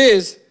 Here it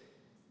is.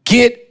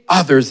 Get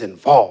others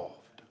involved.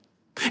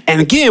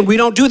 And again, we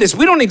don't do this.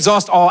 We don't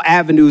exhaust all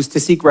avenues to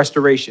seek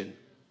restoration.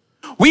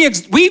 We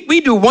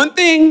do one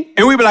thing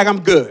and we be like,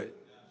 I'm good.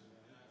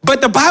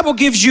 But the Bible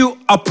gives you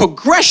a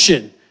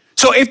progression.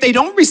 So if they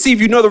don't receive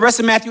you, the rest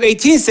of Matthew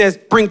 18 says,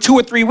 bring 2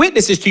 or 3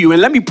 witnesses to you.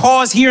 And let me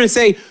pause here and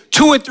say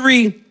 2 or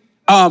 3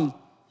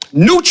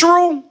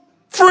 neutral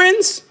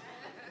friends.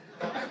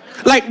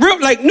 Like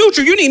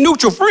neutral, you need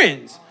neutral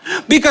friends.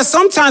 Because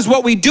sometimes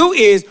what we do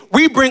is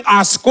we bring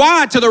our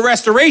squad to the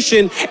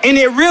restoration, and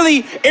it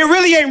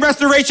really ain't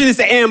restoration, it's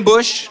an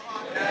ambush.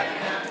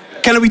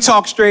 Can we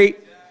talk straight?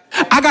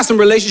 I got some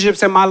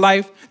relationships in my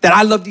life that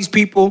I love these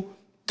people,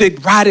 they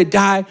ride or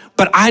die,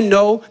 but I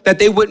know that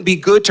they wouldn't be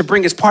good to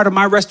bring as part of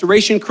my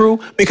restoration crew,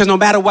 because no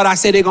matter what I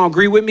say, they're gonna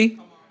agree with me.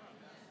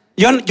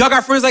 Y'all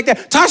got friends like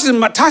that?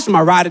 Tasha's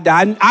my ride or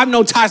die. I've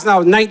known Tasha since I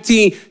was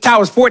 19. Tasha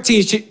was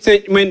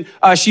 14 when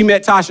she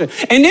met Tasha.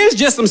 And there's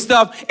just some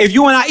stuff, if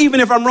you and I, even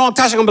if I'm wrong,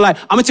 Tasha gonna be like,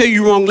 I'm gonna tell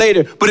you wrong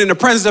later. But in the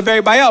presence of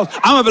everybody else,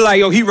 I'm gonna be like,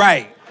 yo, he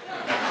right.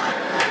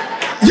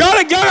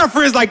 Y'all got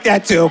friends like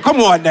that too. Come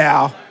on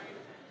now.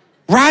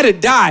 Ride or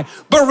die.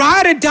 But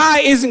ride or die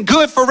isn't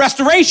good for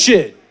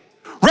restoration.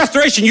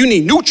 Restoration, you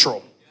need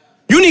neutral.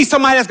 You need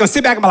somebody that's gonna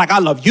sit back and be like, I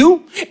love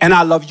you,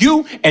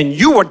 and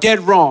you are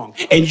dead wrong.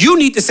 And you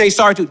need to say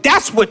sorry too.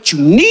 That's what you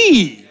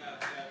need.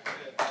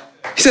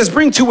 He says,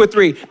 bring 2 or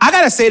 3. I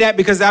gotta say that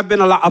because I've been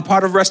a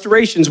part of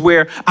restorations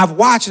where I've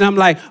watched and I'm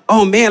like,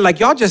 oh man, like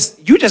you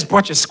just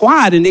brought your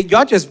squad and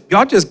y'all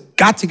just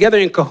got together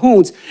in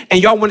cahoots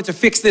and y'all wanted to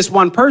fix this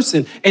one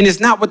person. And it's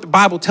not what the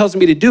Bible tells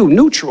me to do,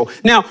 neutral.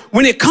 Now,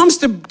 when it comes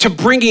to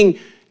bringing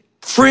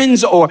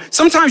friends, or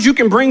sometimes you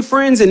can bring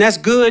friends and that's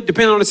good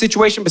depending on the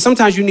situation, but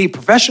sometimes you need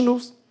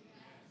professionals.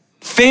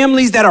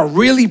 Families that are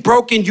really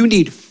broken, you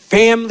need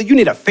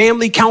a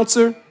family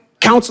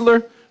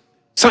counselor.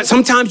 So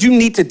sometimes you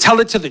need to tell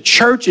it to the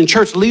church, and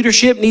church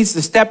leadership needs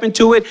to step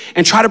into it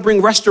and try to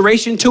bring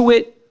restoration to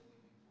it.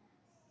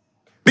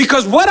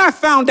 Because what I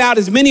found out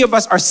is many of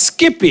us are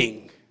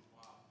skipping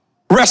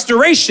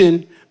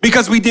restoration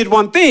because we did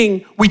one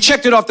thing, we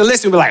checked it off the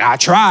list and we're like, I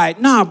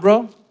tried. Nah,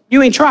 bro.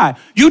 You ain't tried.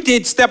 You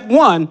did step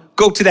 1,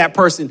 go to that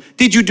person.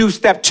 Did you do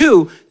step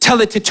 2, tell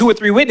it to 2 or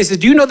 3 witnesses?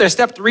 Do you know there's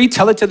step 3,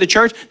 tell it to the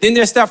church? Then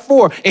there's step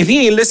 4. If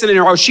he ain't listening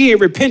or she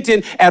ain't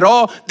repenting at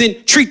all,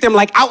 then treat them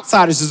like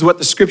outsiders is what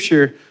the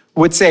scripture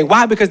would say.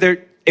 Why? Because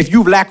if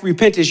you lack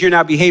repentance, you're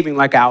not behaving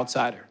like an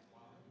outsider.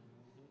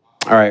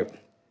 All right.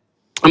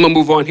 I'm gonna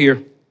move on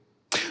here.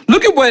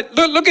 Look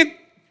at,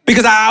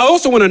 because I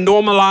also want to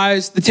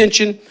normalize the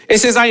tension. It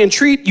says, I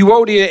entreat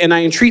Euodia and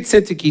I entreat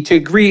Syntyche to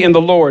agree in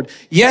the Lord.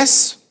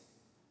 Yes,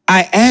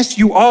 I ask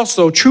you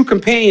also, true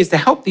companions, to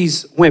help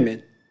these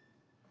women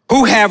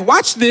who have,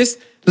 watch this,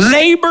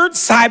 labored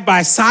side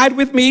by side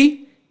with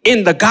me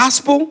in the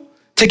gospel,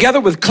 together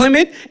with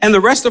Clement and the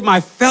rest of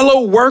my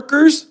fellow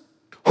workers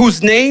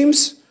whose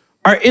names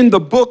are in the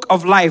book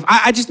of life.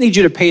 I just need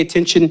you to pay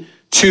attention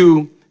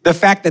to the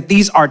fact that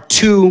these are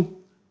 2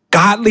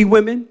 godly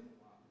women.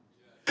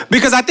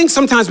 Because I think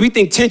sometimes we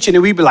think tension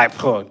and we be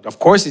like, oh, of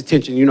course it's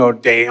tension.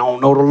 They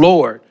don't know the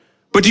Lord.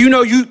 But do you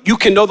know you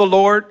can know the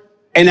Lord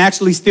and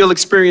actually still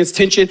experience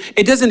tension?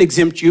 It doesn't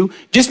exempt you.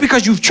 Just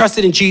because you've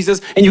trusted in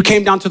Jesus and you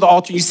came down to the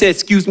altar, you said,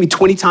 excuse me,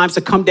 20 times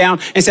to come down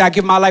and say, I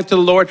give my life to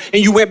the Lord.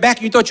 And you went back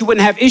and you thought you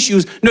wouldn't have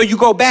issues. No, you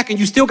go back and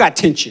you still got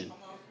tension.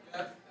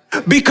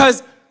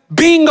 Because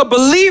being a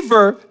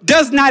believer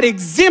does not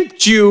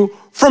exempt you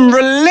from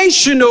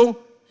relational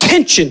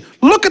tension.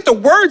 Look at the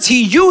words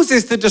he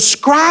uses to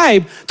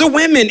describe the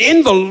women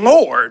in the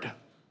Lord.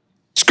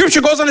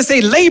 Scripture goes on to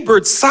say,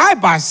 labored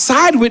side by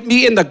side with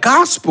me in the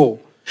gospel.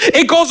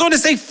 It goes on to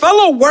say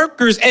fellow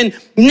workers and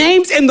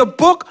names in the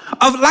book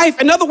of life.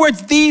 In other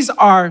words, these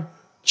are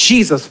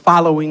Jesus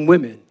following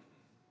women.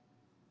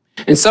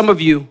 And some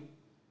of you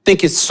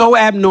think it's so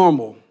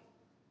abnormal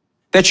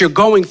that you're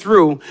going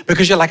through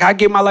because you're like, I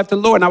gave my life to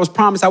the Lord and I was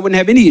promised I wouldn't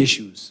have any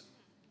issues.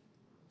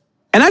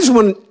 And I just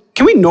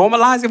can we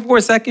normalize it for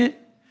a second?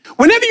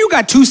 Whenever you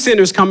got 2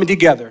 sinners coming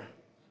together,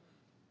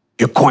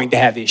 you're going to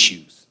have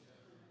issues.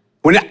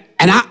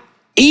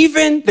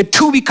 Even the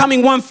 2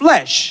 becoming one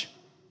flesh,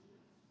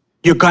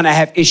 you're gonna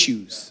have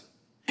issues.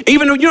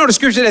 Even though, you know the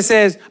scripture that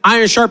says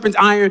iron sharpens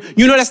iron,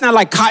 you know that's not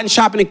like cotton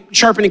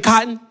sharpening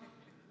cotton?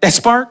 That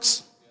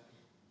sparks,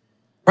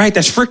 right?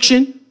 That's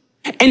friction.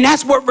 And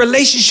that's what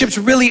relationships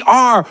really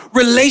are.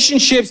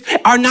 Relationships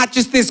are not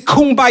just this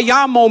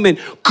kumbaya moment.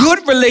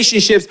 Good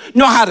relationships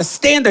know how to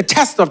stand the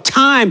test of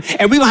time.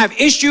 And we're going to have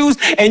issues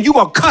and you're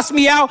going to cuss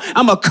me out.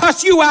 I'm going to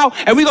cuss you out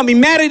and we're going to be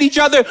mad at each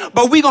other,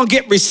 but we're going to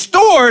get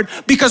restored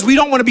because we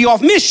don't want to be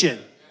off mission.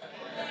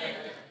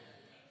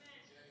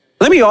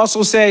 Let me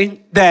also say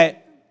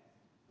that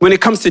when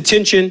it comes to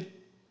tension,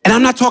 and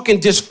I'm not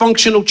talking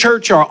dysfunctional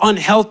church or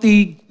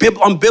unhealthy,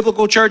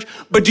 unbiblical church,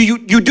 but you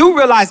do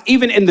realize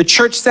even in the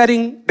church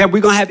setting that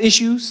we're going to have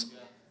issues?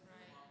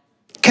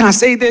 Can I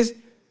say this?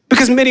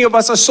 Because many of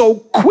us are so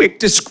quick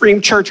to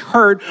scream church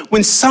hurt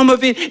when some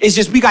of it is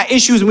just we got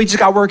issues and we just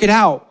got to work it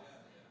out.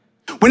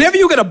 Whenever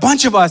you get a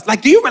bunch of us,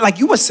 like, you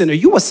a sinner,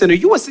 you a sinner,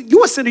 you a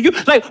sinner,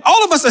 like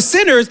all of us are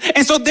sinners.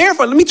 And so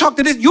therefore, let me talk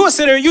to this, you a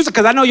sinner,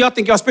 because I know y'all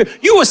think y'all spirit,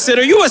 you a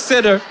sinner, you a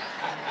sinner.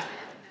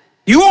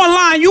 You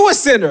online, you a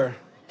sinner.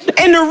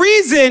 And the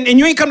reason, and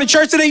you ain't come to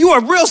church today, you a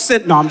real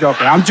sinner. No, I'm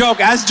joking.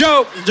 That's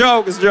a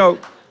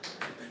joke.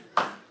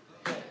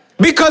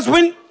 Because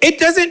when it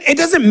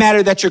doesn't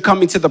matter that you're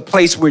coming to the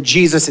place where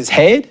Jesus is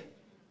head,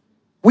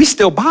 we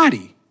still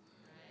body.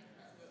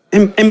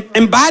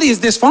 And body is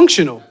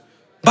dysfunctional.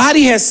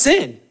 Body has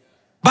sin.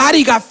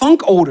 Body got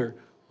funk odor.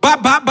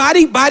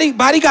 Body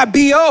got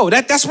BO.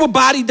 That's what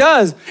body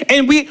does.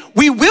 And we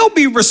will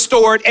be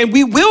restored and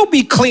we will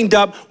be cleaned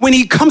up when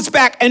he comes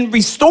back and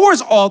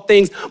restores all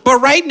things. But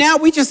right now,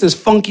 we just as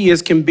funky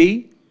as can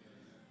be.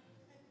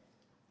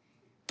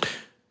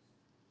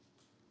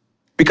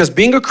 Because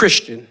being a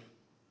Christian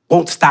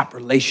won't stop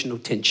relational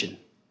tension.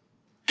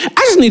 I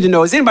just need to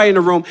know, is anybody in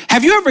the room,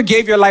 have you ever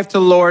gave your life to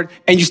the Lord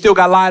and you still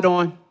got lied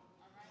on?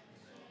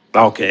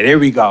 Okay, there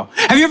we go.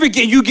 Have you ever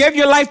you gave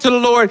your life to the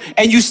Lord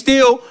and you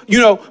still,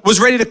 was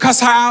ready to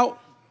cuss her out?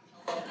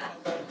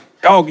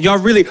 Oh, y'all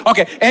really?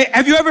 Okay.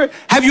 Have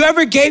you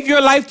ever gave your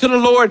life to the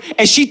Lord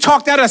and she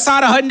talked out of the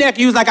side of her neck?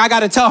 You was like, I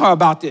got to tell her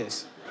about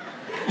this.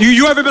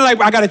 You ever been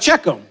like, I got to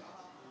check them?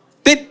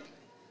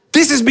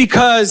 This is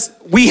because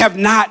we have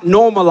not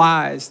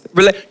normalized.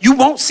 You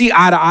won't see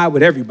eye to eye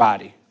with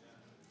everybody.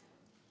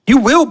 You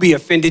will be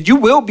offended. You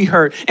will be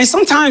hurt. And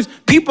sometimes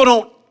people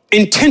don't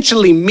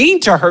intentionally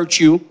mean to hurt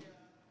you.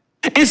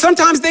 And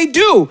sometimes they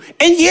do.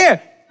 And yeah,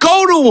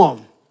 go to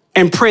them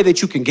and pray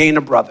that you can gain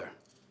a brother.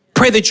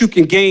 Pray that you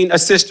can gain a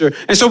sister.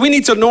 And so we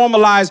need to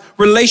normalize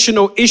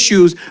relational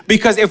issues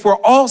because if we're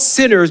all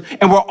sinners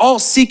and we're all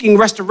seeking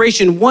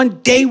restoration,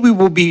 one day we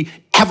will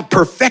have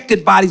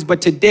perfected bodies,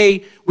 but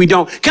today we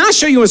don't. Can I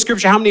show you in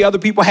scripture how many other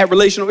people have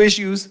relational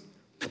issues?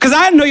 Because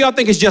I know y'all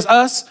think it's just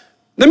us.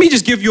 Let me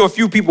just give you a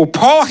few people.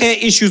 Paul had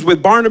issues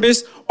with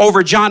Barnabas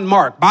over John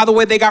Mark. By the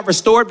way, they got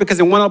restored because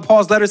in one of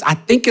Paul's letters, I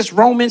think it's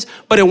Romans,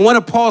 but in one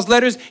of Paul's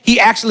letters, he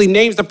actually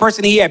names the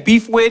person he had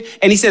beef with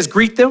and he says,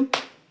 greet them.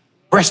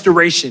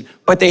 Restoration.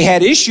 But they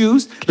had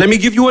issues. Let me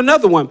give you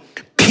another one.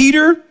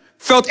 Peter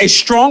felt a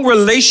strong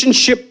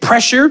relationship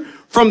pressure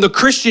from the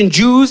Christian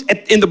Jews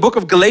in the book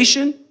of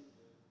Galatians.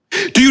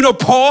 Do you know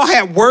Paul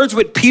had words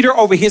with Peter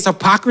over his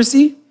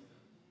hypocrisy?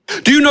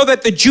 Do you know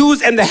that the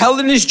Jews and the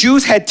Hellenist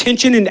Jews had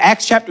tension in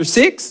Acts chapter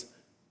 6?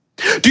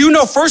 Do you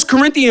know 1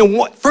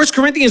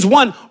 Corinthians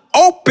 1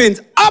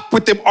 opens up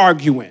with them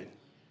arguing?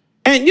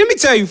 And let me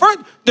tell you, first,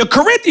 the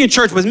Corinthian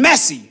church was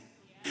messy.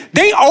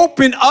 They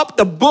opened up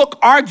the book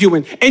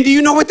arguing. And do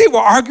you know what they were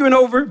arguing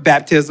over?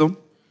 Baptism.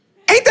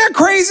 Ain't that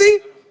crazy?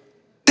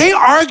 They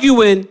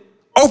arguing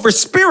over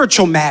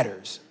spiritual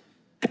matters.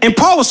 And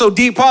Paul was so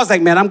deep. Paul's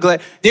like, man, I'm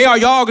glad.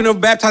 Y'all gonna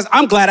baptize.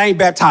 I'm glad I ain't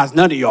baptized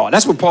none of y'all.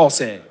 That's what Paul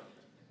said.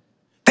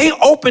 They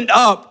opened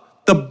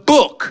up the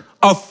book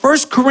of 1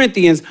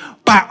 Corinthians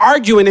by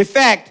arguing. In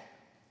fact,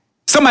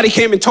 somebody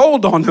came and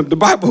told on them. The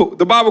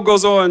Bible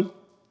goes on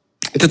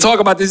to talk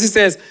about this. It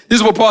says, this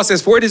is what Paul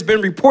says, for it has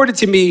been reported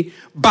to me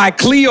by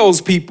Cleo's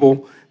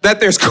people that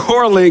there's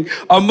quarreling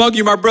among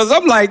you, my brothers.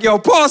 I'm like,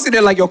 Paul said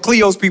that like,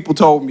 Cleo's people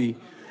told me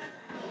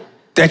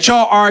that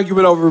y'all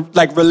arguing over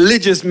like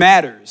religious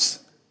matters.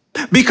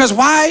 Because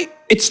why?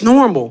 It's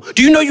normal.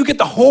 Do you know you get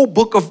the whole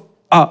book of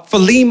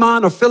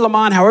Philemon or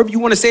Philemon, however you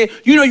want to say it,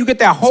 you get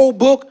that whole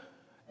book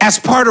as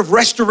part of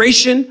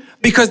restoration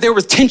because there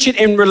was tension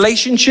in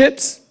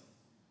relationships.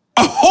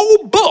 A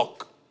whole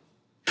book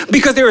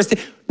because there is,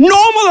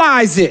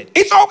 normalize it.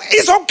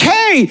 It's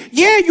okay.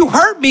 Yeah, you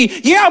hurt me.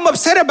 Yeah, I'm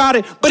upset about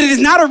it, but it is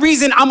not a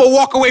reason I'm gonna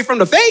walk away from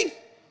the faith.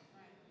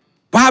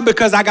 Why?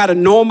 Because I got to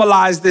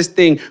normalize this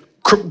thing.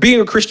 Being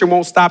a Christian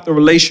won't stop the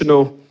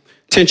relational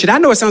tension. I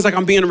know it sounds like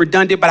I'm being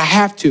redundant, but I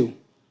have to.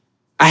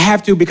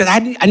 Because I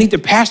need to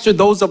pastor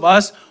those of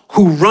us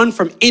who run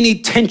from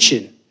any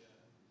tension.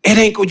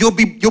 You'll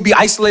be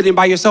isolated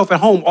by yourself at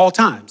home all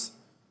times.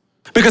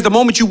 Because the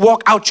moment you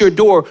walk out your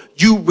door,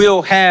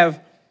 you'll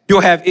have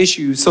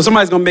issues. So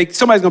somebody's gonna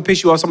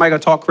piss you off, somebody's gonna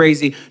talk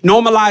crazy.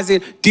 Normalize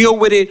it, deal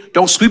with it,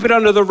 don't sweep it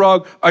under the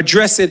rug,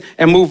 address it,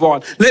 and move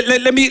on.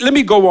 Let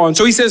me go on.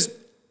 So he says,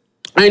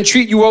 I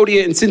entreat you,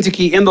 Euodia and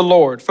Syntyche, in the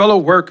Lord, fellow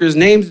workers,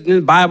 names in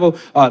the Bible,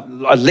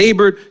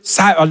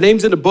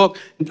 names in the book,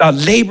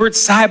 labored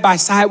side by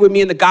side with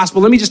me in the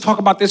gospel. Let me just talk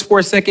about this for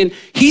a second.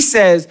 He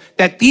says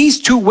that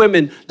these two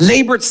women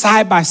labored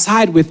side by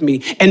side with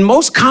me. And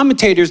most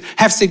commentators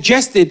have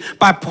suggested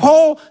by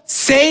Paul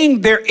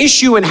saying their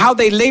issue and how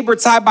they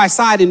labored side by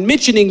side and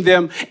mentioning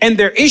them and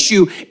their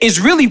issue is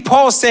really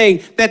Paul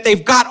saying that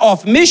they've got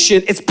off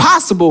mission. It's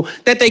possible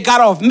that they got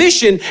off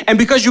mission. And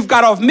because you've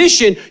got off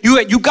mission,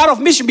 you got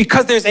off mission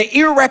because there's an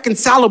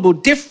irreconcilable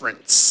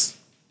difference.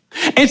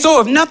 And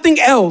so if nothing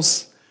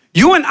else,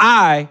 you and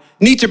I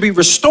need to be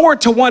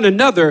restored to one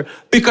another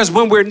because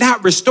when we're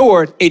not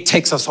restored, it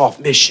takes us off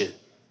mission.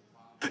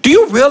 Do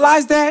you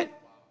realize that?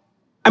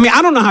 I mean,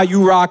 I don't know how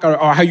you rock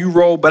or how you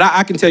roll, but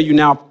I can tell you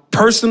now,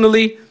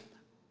 personally,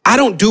 I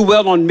don't do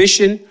well on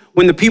mission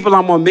when the people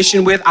I'm on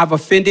mission with, I've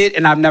offended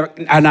and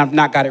I've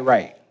not got it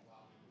right.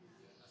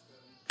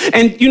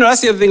 And,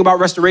 that's the other thing about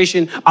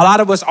restoration. A lot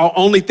of us are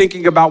only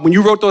thinking about when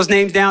you wrote those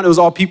names down, it was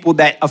all people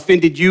that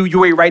offended you.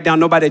 You ain't write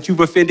down nobody that you've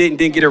offended and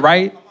didn't get it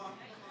right.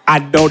 I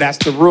know that's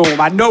the room.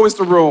 I know it's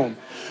the room.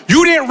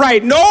 You didn't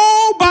write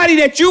nobody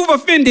that you've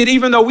offended,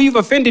 even though we've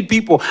offended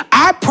people.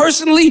 I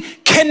personally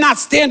cannot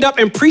stand up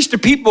and preach to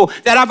people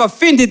that I've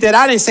offended that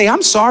I didn't say,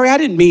 I'm sorry, I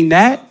didn't mean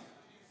that.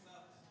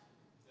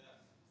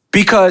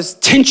 Because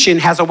tension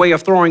has a way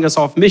of throwing us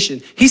off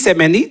mission. He said,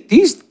 man,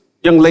 these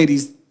young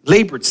ladies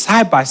labored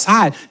side by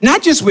side,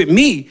 not just with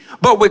me,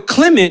 but with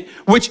Clement,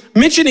 which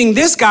mentioning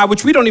this guy,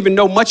 which we don't even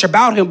know much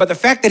about him, but the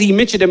fact that he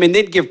mentioned him and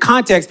didn't give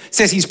context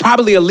says he's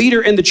probably a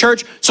leader in the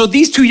church. So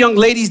these two young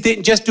ladies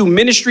didn't just do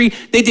ministry.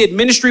 They did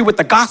ministry with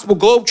the Gospel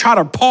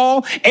Globetrotter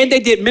Paul, and they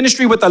did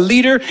ministry with a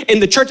leader in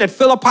the church at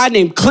Philippi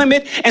named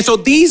Clement. And so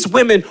these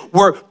women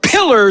were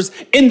pillars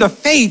in the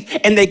faith,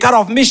 and they got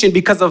off mission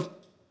because of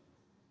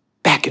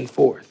back and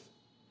forth,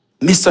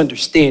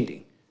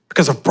 misunderstanding,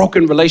 because of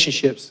broken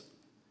relationships.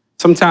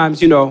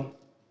 Sometimes,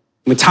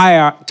 when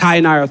Ty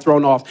and I are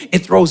thrown off, it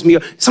throws me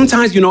off.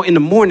 Sometimes, in the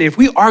morning, if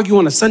we argue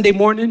on a Sunday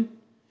morning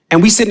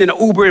and we sit in an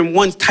Uber and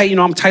one's tight,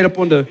 I'm tied up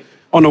on the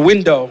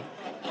window.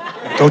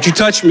 Don't you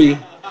touch me.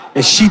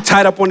 And she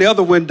tied up on the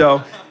other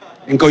window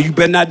and go, you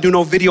better not do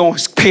no video on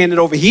paying it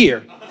over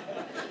here.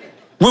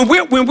 When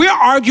we're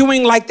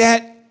arguing like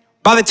that,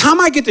 by the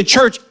time I get to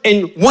church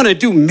and want to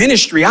do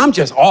ministry, I'm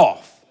just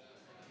off.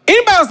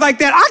 Anybody else like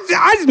that?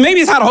 I maybe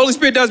it's how the Holy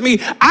Spirit does me.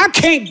 I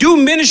can't do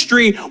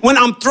ministry when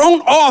I'm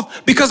thrown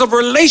off because of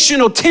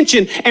relational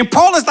tension. And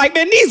Paul is like,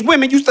 man, these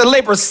women used to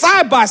labor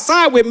side by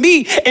side with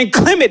me and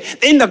Clement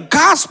in the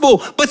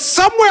gospel. But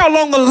somewhere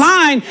along the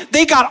line,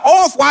 they got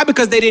off. Why?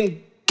 Because they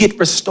didn't get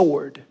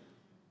restored.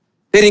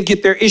 They didn't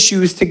get their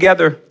issues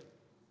together.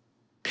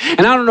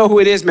 And I don't know who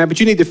it is, man, but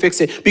you need to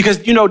fix it. Because,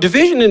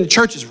 division in the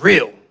church is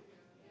real.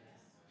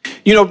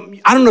 I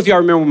don't know if y'all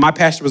remember when my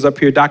pastor was up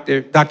here,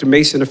 Dr.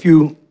 Mason,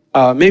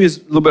 maybe it's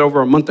a little bit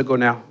over a month ago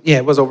now. Yeah,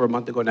 it was over a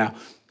month ago now.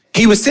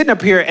 He was sitting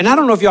up here, and I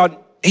don't know if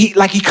y'all, he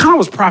kind of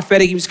was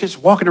prophetic. He was just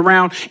walking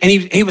around, and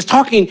he was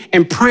talking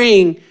and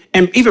praying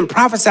and even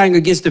prophesying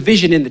against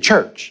division in the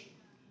church.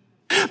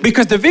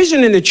 Because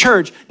division in the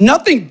church,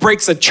 nothing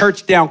breaks a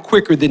church down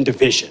quicker than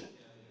division.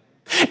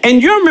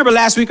 And you remember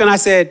last week when I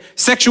said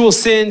sexual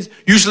sins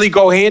usually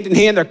go hand in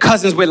hand. They're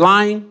cousins with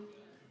lying.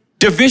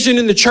 Division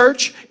in the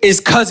church is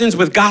cousins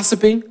with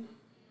gossiping.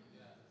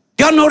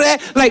 Y'all know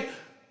that? Like,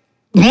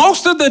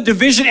 most of the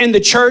division in the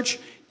church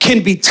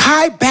can be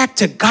tied back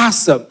to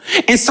gossip.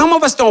 And some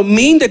of us don't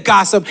mean to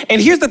gossip.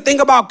 And here's the thing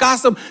about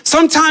gossip.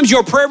 Sometimes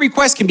your prayer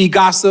request can be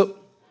gossip.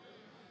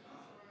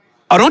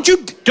 Oh,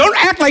 don't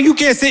act like you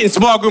can't sit in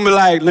small group and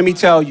like, let me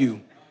tell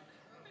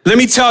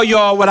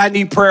y'all what I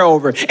need prayer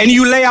over. And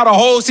you lay out a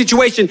whole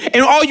situation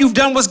and all you've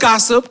done was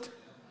gossiped.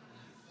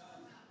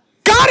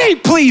 God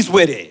ain't pleased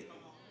with it.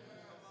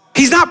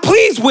 He's not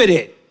pleased with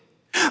it.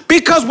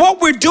 Because what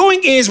we're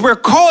doing is we're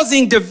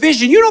causing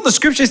division. The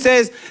scripture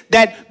says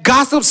that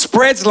gossip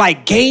spreads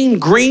like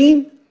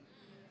gangrene.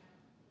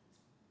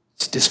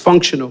 It's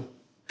dysfunctional.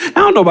 I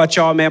don't know about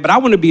y'all, man, but I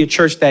want to be a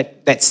church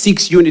that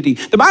seeks unity.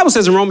 The Bible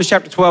says in Romans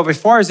chapter 12,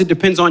 as far as it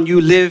depends on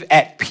you, live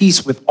at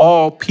peace with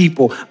all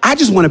people. I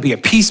just want to be a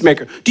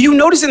peacemaker. Do you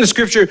notice in the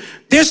scripture,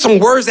 there's some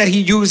words that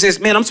he uses?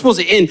 Man, I'm supposed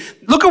to end.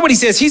 Look at what he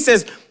says. He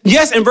says,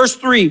 yes, in verse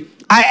 3,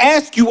 I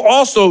ask you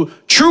also,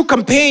 true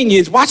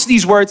companions, watch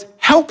these words,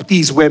 help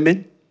these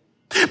women.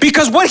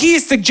 Because what he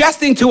is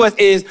suggesting to us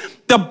is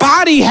the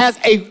body has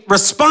a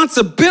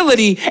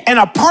responsibility and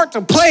a part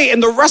to play in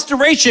the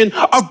restoration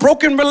of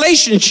broken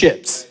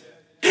relationships.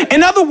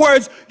 In other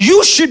words,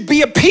 you should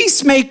be a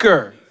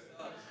peacemaker.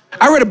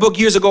 I read a book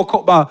years ago,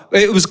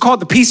 it was called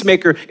The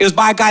Peacemaker. It was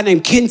by a guy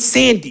named Ken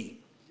Sande.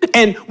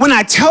 And when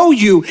I tell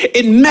you,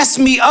 it messed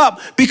me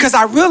up because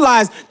I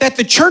realized that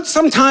the church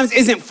sometimes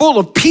isn't full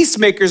of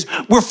peacemakers.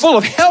 We're full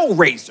of hell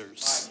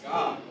raisers.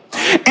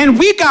 And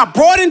we got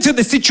brought into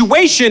the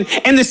situation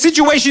and the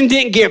situation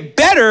didn't get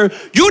better.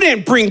 You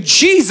didn't bring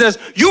Jesus,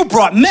 you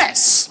brought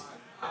mess.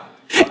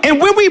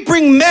 And when we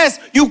bring mess,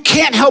 you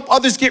can't help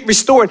others get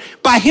restored.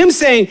 By him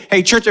saying,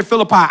 hey, Church at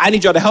Philippi, I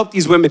need y'all to help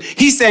these women.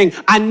 He's saying,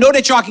 I know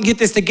that y'all can get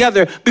this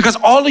together because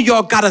all of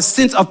y'all got a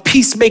sense of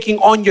peacemaking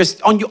on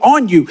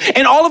you.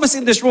 And all of us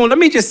in this room, let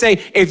me just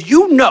say, if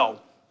you know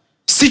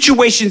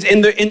situations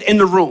in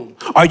the room,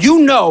 or are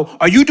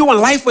you doing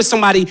life with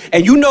somebody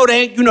and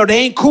they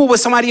ain't cool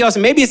with somebody else,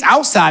 and maybe it's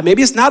outside,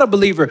 maybe it's not a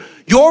believer,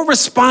 your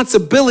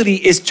responsibility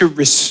is to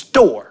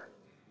restore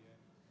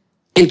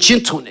in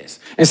gentleness.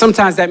 And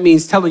sometimes that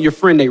means telling your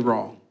friend they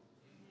wrong.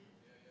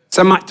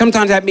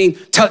 Sometimes that means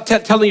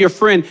telling your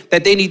friend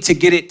that they need to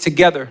get it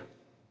together.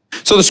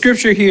 So the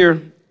scripture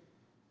here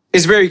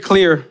is very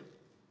clear.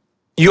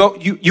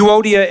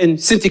 Euodia and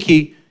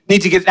Syntyche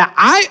need to get it. Now,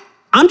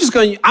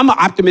 I'm an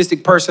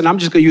optimistic person. I'm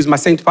just going to use my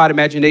sanctified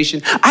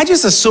imagination. I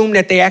just assume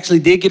that they actually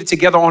did get it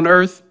together on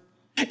earth.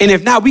 And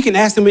if not, we can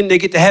ask them when they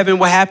get to heaven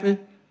what happened.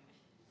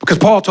 Because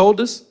Paul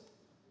told us.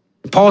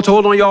 Paul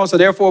told on y'all, so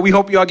therefore we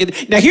hope y'all get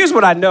it. Now, here's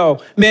what I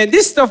know. Man,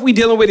 this stuff we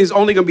dealing with is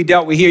only going to be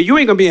dealt with here. You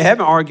ain't going to be in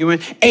heaven arguing.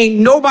 Ain't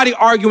nobody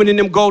arguing in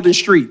them golden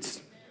streets.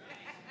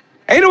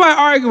 Ain't nobody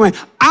arguing.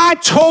 I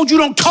told you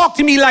don't talk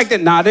to me like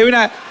that. Nah, they were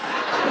not.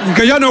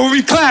 Because y'all know when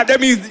we clap,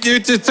 that means you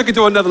just took it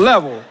to another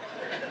level.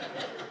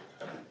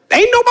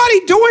 Ain't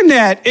nobody doing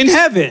that in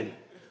heaven.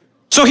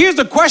 So here's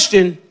the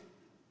question.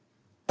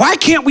 Why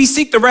can't we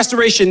seek the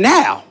restoration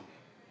now?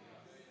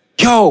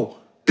 Yo,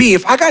 B,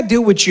 if I got to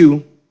deal with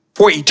you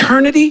for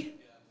eternity,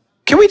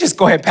 can we just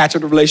go ahead and patch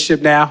up the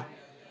relationship now?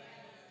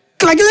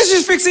 Like, let's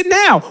just fix it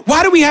now.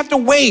 Why do we have to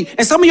wait?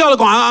 And some of y'all are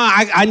going,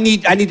 I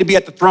need to be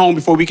at the throne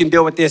before we can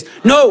deal with this.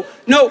 No,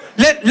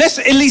 let's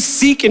at least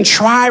seek and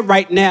try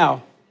right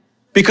now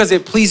because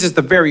it pleases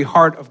the very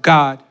heart of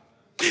God.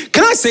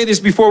 Can I say this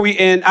before we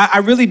end? I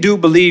really do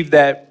believe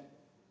that,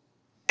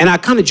 and I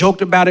kind of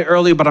joked about it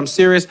earlier, but I'm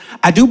serious.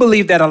 I do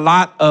believe that a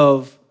lot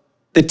of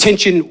the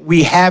tension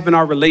we have in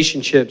our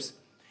relationships,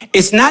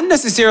 it's not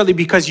necessarily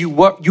because you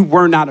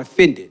were not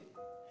offended.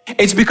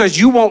 It's because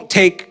you won't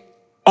take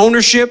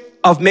ownership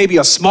of maybe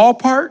a small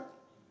part.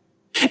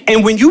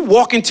 And when you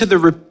walk into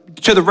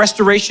the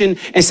restoration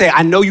and say,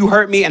 I know you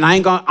hurt me and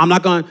I'm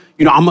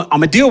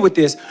gonna deal with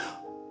this.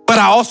 But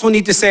I also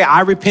need to say,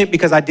 I repent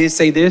because I did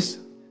say this.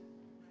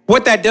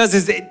 What that does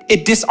is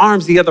it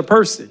disarms the other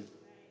person.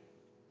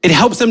 It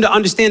helps them to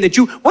understand that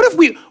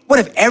what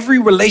if every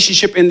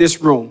relationship in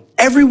this room,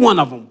 every one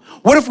of them,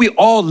 what if we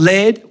all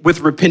led with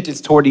repentance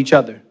toward each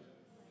other?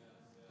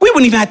 We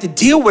wouldn't even have to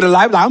deal with it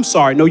like, I'm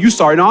sorry, no, you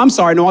sorry, no, I'm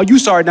sorry, no, you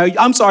sorry, no,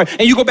 I'm sorry.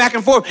 And you go back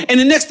and forth. And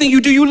the next thing you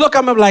do, you look,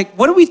 I'm like,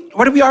 what are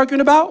we arguing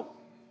about?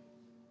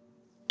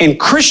 And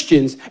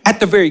Christians,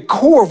 at the very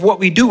core of what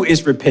we do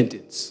is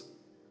repentance.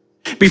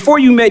 Before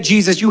you met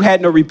Jesus, you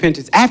had no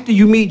repentance. After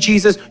you meet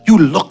Jesus, you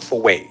look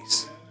for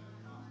ways.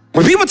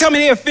 When people tell me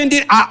they're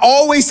offended, I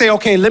always say,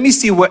 okay, let me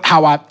see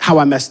how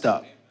I messed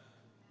up.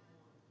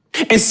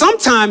 And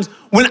sometimes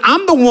when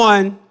I'm the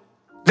one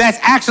that's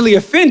actually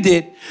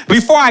offended,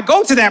 before I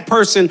go to that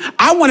person,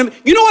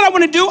 you know what I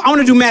want to do? I want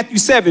to do Matthew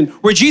 7,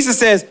 where Jesus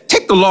says,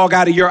 take the log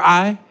out of your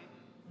eye,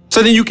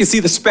 so then you can see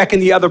the speck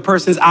in the other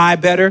person's eye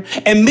better.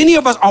 And many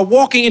of us are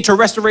walking into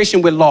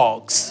restoration with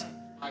logs.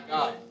 My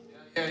God.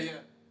 Yeah.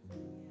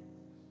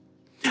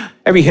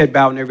 Every head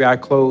bowed and every eye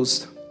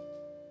closed.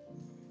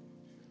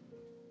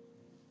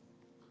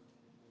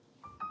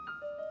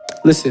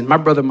 Listen, my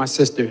brother, my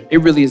sister, it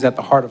really is at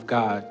the heart of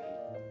God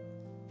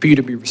for you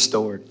to be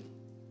restored.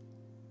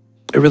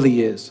 It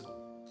really is.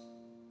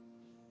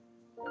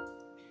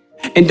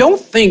 And don't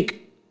think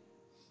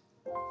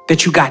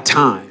that you got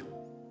time.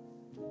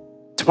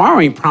 Tomorrow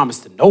ain't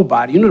promised to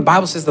nobody. You know, the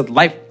Bible says that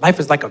life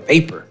is like a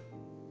vapor.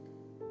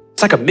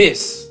 It's like a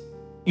mist.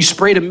 You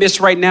spray the mist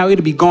right now,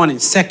 it'll be gone in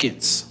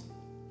seconds.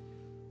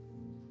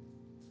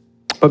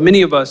 But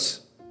many of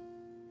us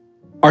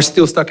are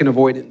still stuck in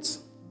avoidance.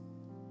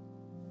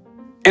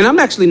 And I'm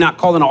actually not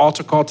calling an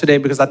altar call today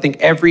because I think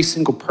every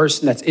single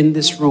person that's in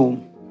this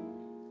room,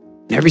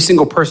 and every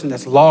single person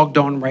that's logged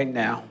on right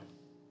now,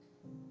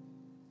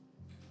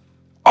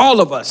 all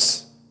of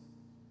us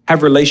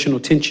have relational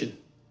tension.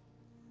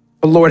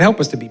 But Lord, help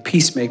us to be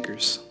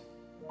peacemakers.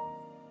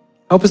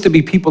 Help us to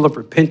be people of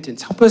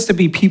repentance. Help us to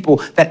be people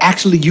that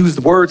actually use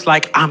words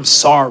like, I'm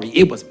sorry.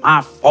 It was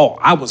my fault.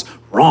 I was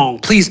wrong.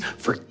 Please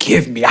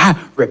forgive me. I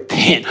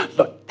repent.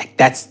 Look,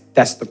 that's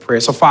the prayer.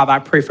 So Father, I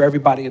pray for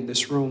everybody in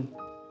this room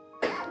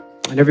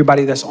and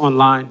everybody that's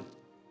online.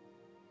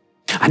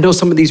 I know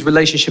some of these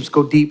relationships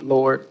go deep,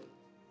 Lord.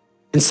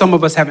 And some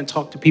of us haven't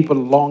talked to people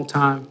in a long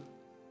time.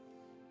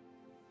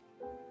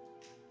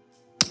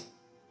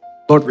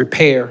 Lord,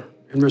 repair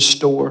and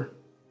restore.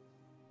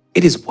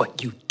 It is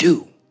what you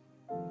do.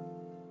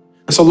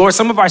 So Lord,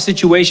 some of our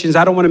situations,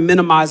 I don't want to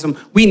minimize them.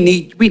 We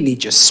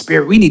need your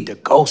spirit. We need the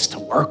ghost to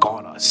work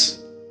on us.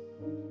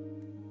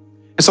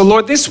 And so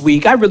Lord, this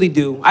week, I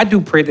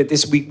do pray that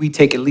this week we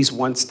take at least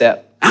one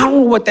step. I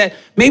don't know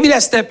maybe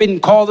that step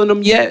isn't calling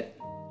them yet,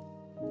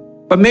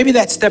 but maybe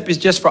that step is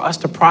just for us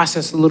to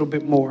process a little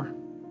bit more,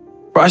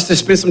 for us to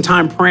spend some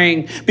time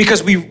praying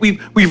because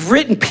we've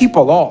written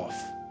people off.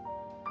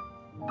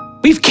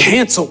 We've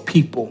canceled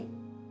people.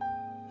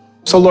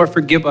 So Lord,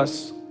 forgive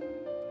us.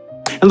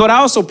 And Lord, I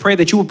also pray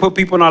that you would put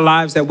people in our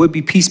lives that would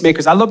be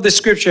peacemakers. I love this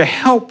scripture,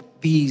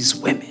 help these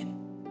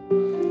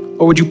women.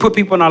 Or would you put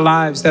people in our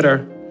lives that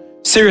are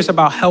serious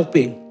about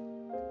helping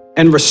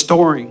and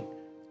restoring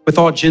with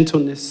all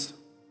gentleness?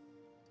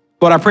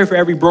 Lord, I pray for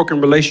every broken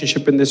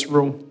relationship in this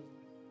room.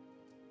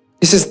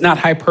 This is not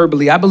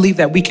hyperbole. I believe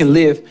that we can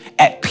live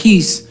at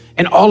peace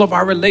in all of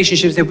our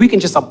relationships if we can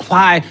just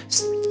apply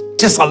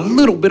just a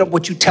little bit of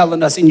what you're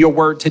telling us in your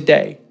word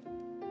today.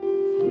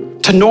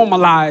 To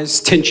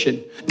normalize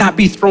tension, not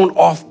be thrown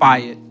off by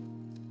it.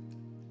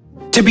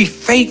 To be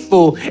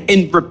faithful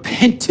in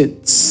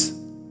repentance.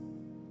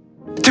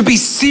 To be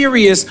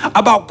serious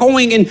about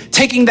going and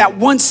taking that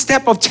one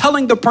step of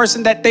telling the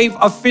person that they've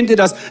offended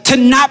us. To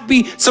not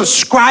be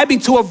subscribing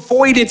to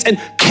avoidance and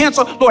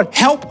cancel. Lord,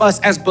 help us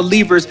as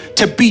believers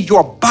to be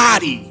your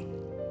body.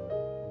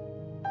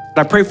 And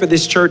I pray for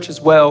this church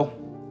as well,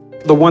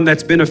 the one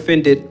that's been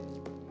offended.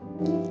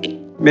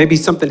 Maybe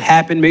something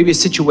happened, maybe a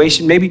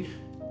situation, maybe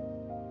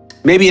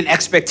an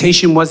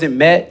expectation wasn't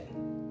met.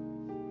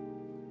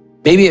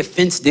 Maybe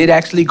offense did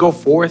actually go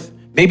forth.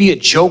 Maybe a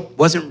joke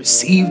wasn't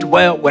received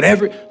well,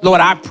 whatever. Lord,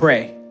 I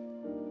pray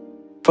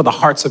for the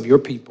hearts of your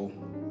people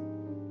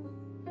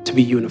to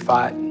be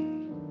unified.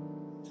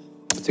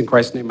 It's in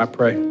Christ's name I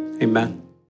pray. Amen.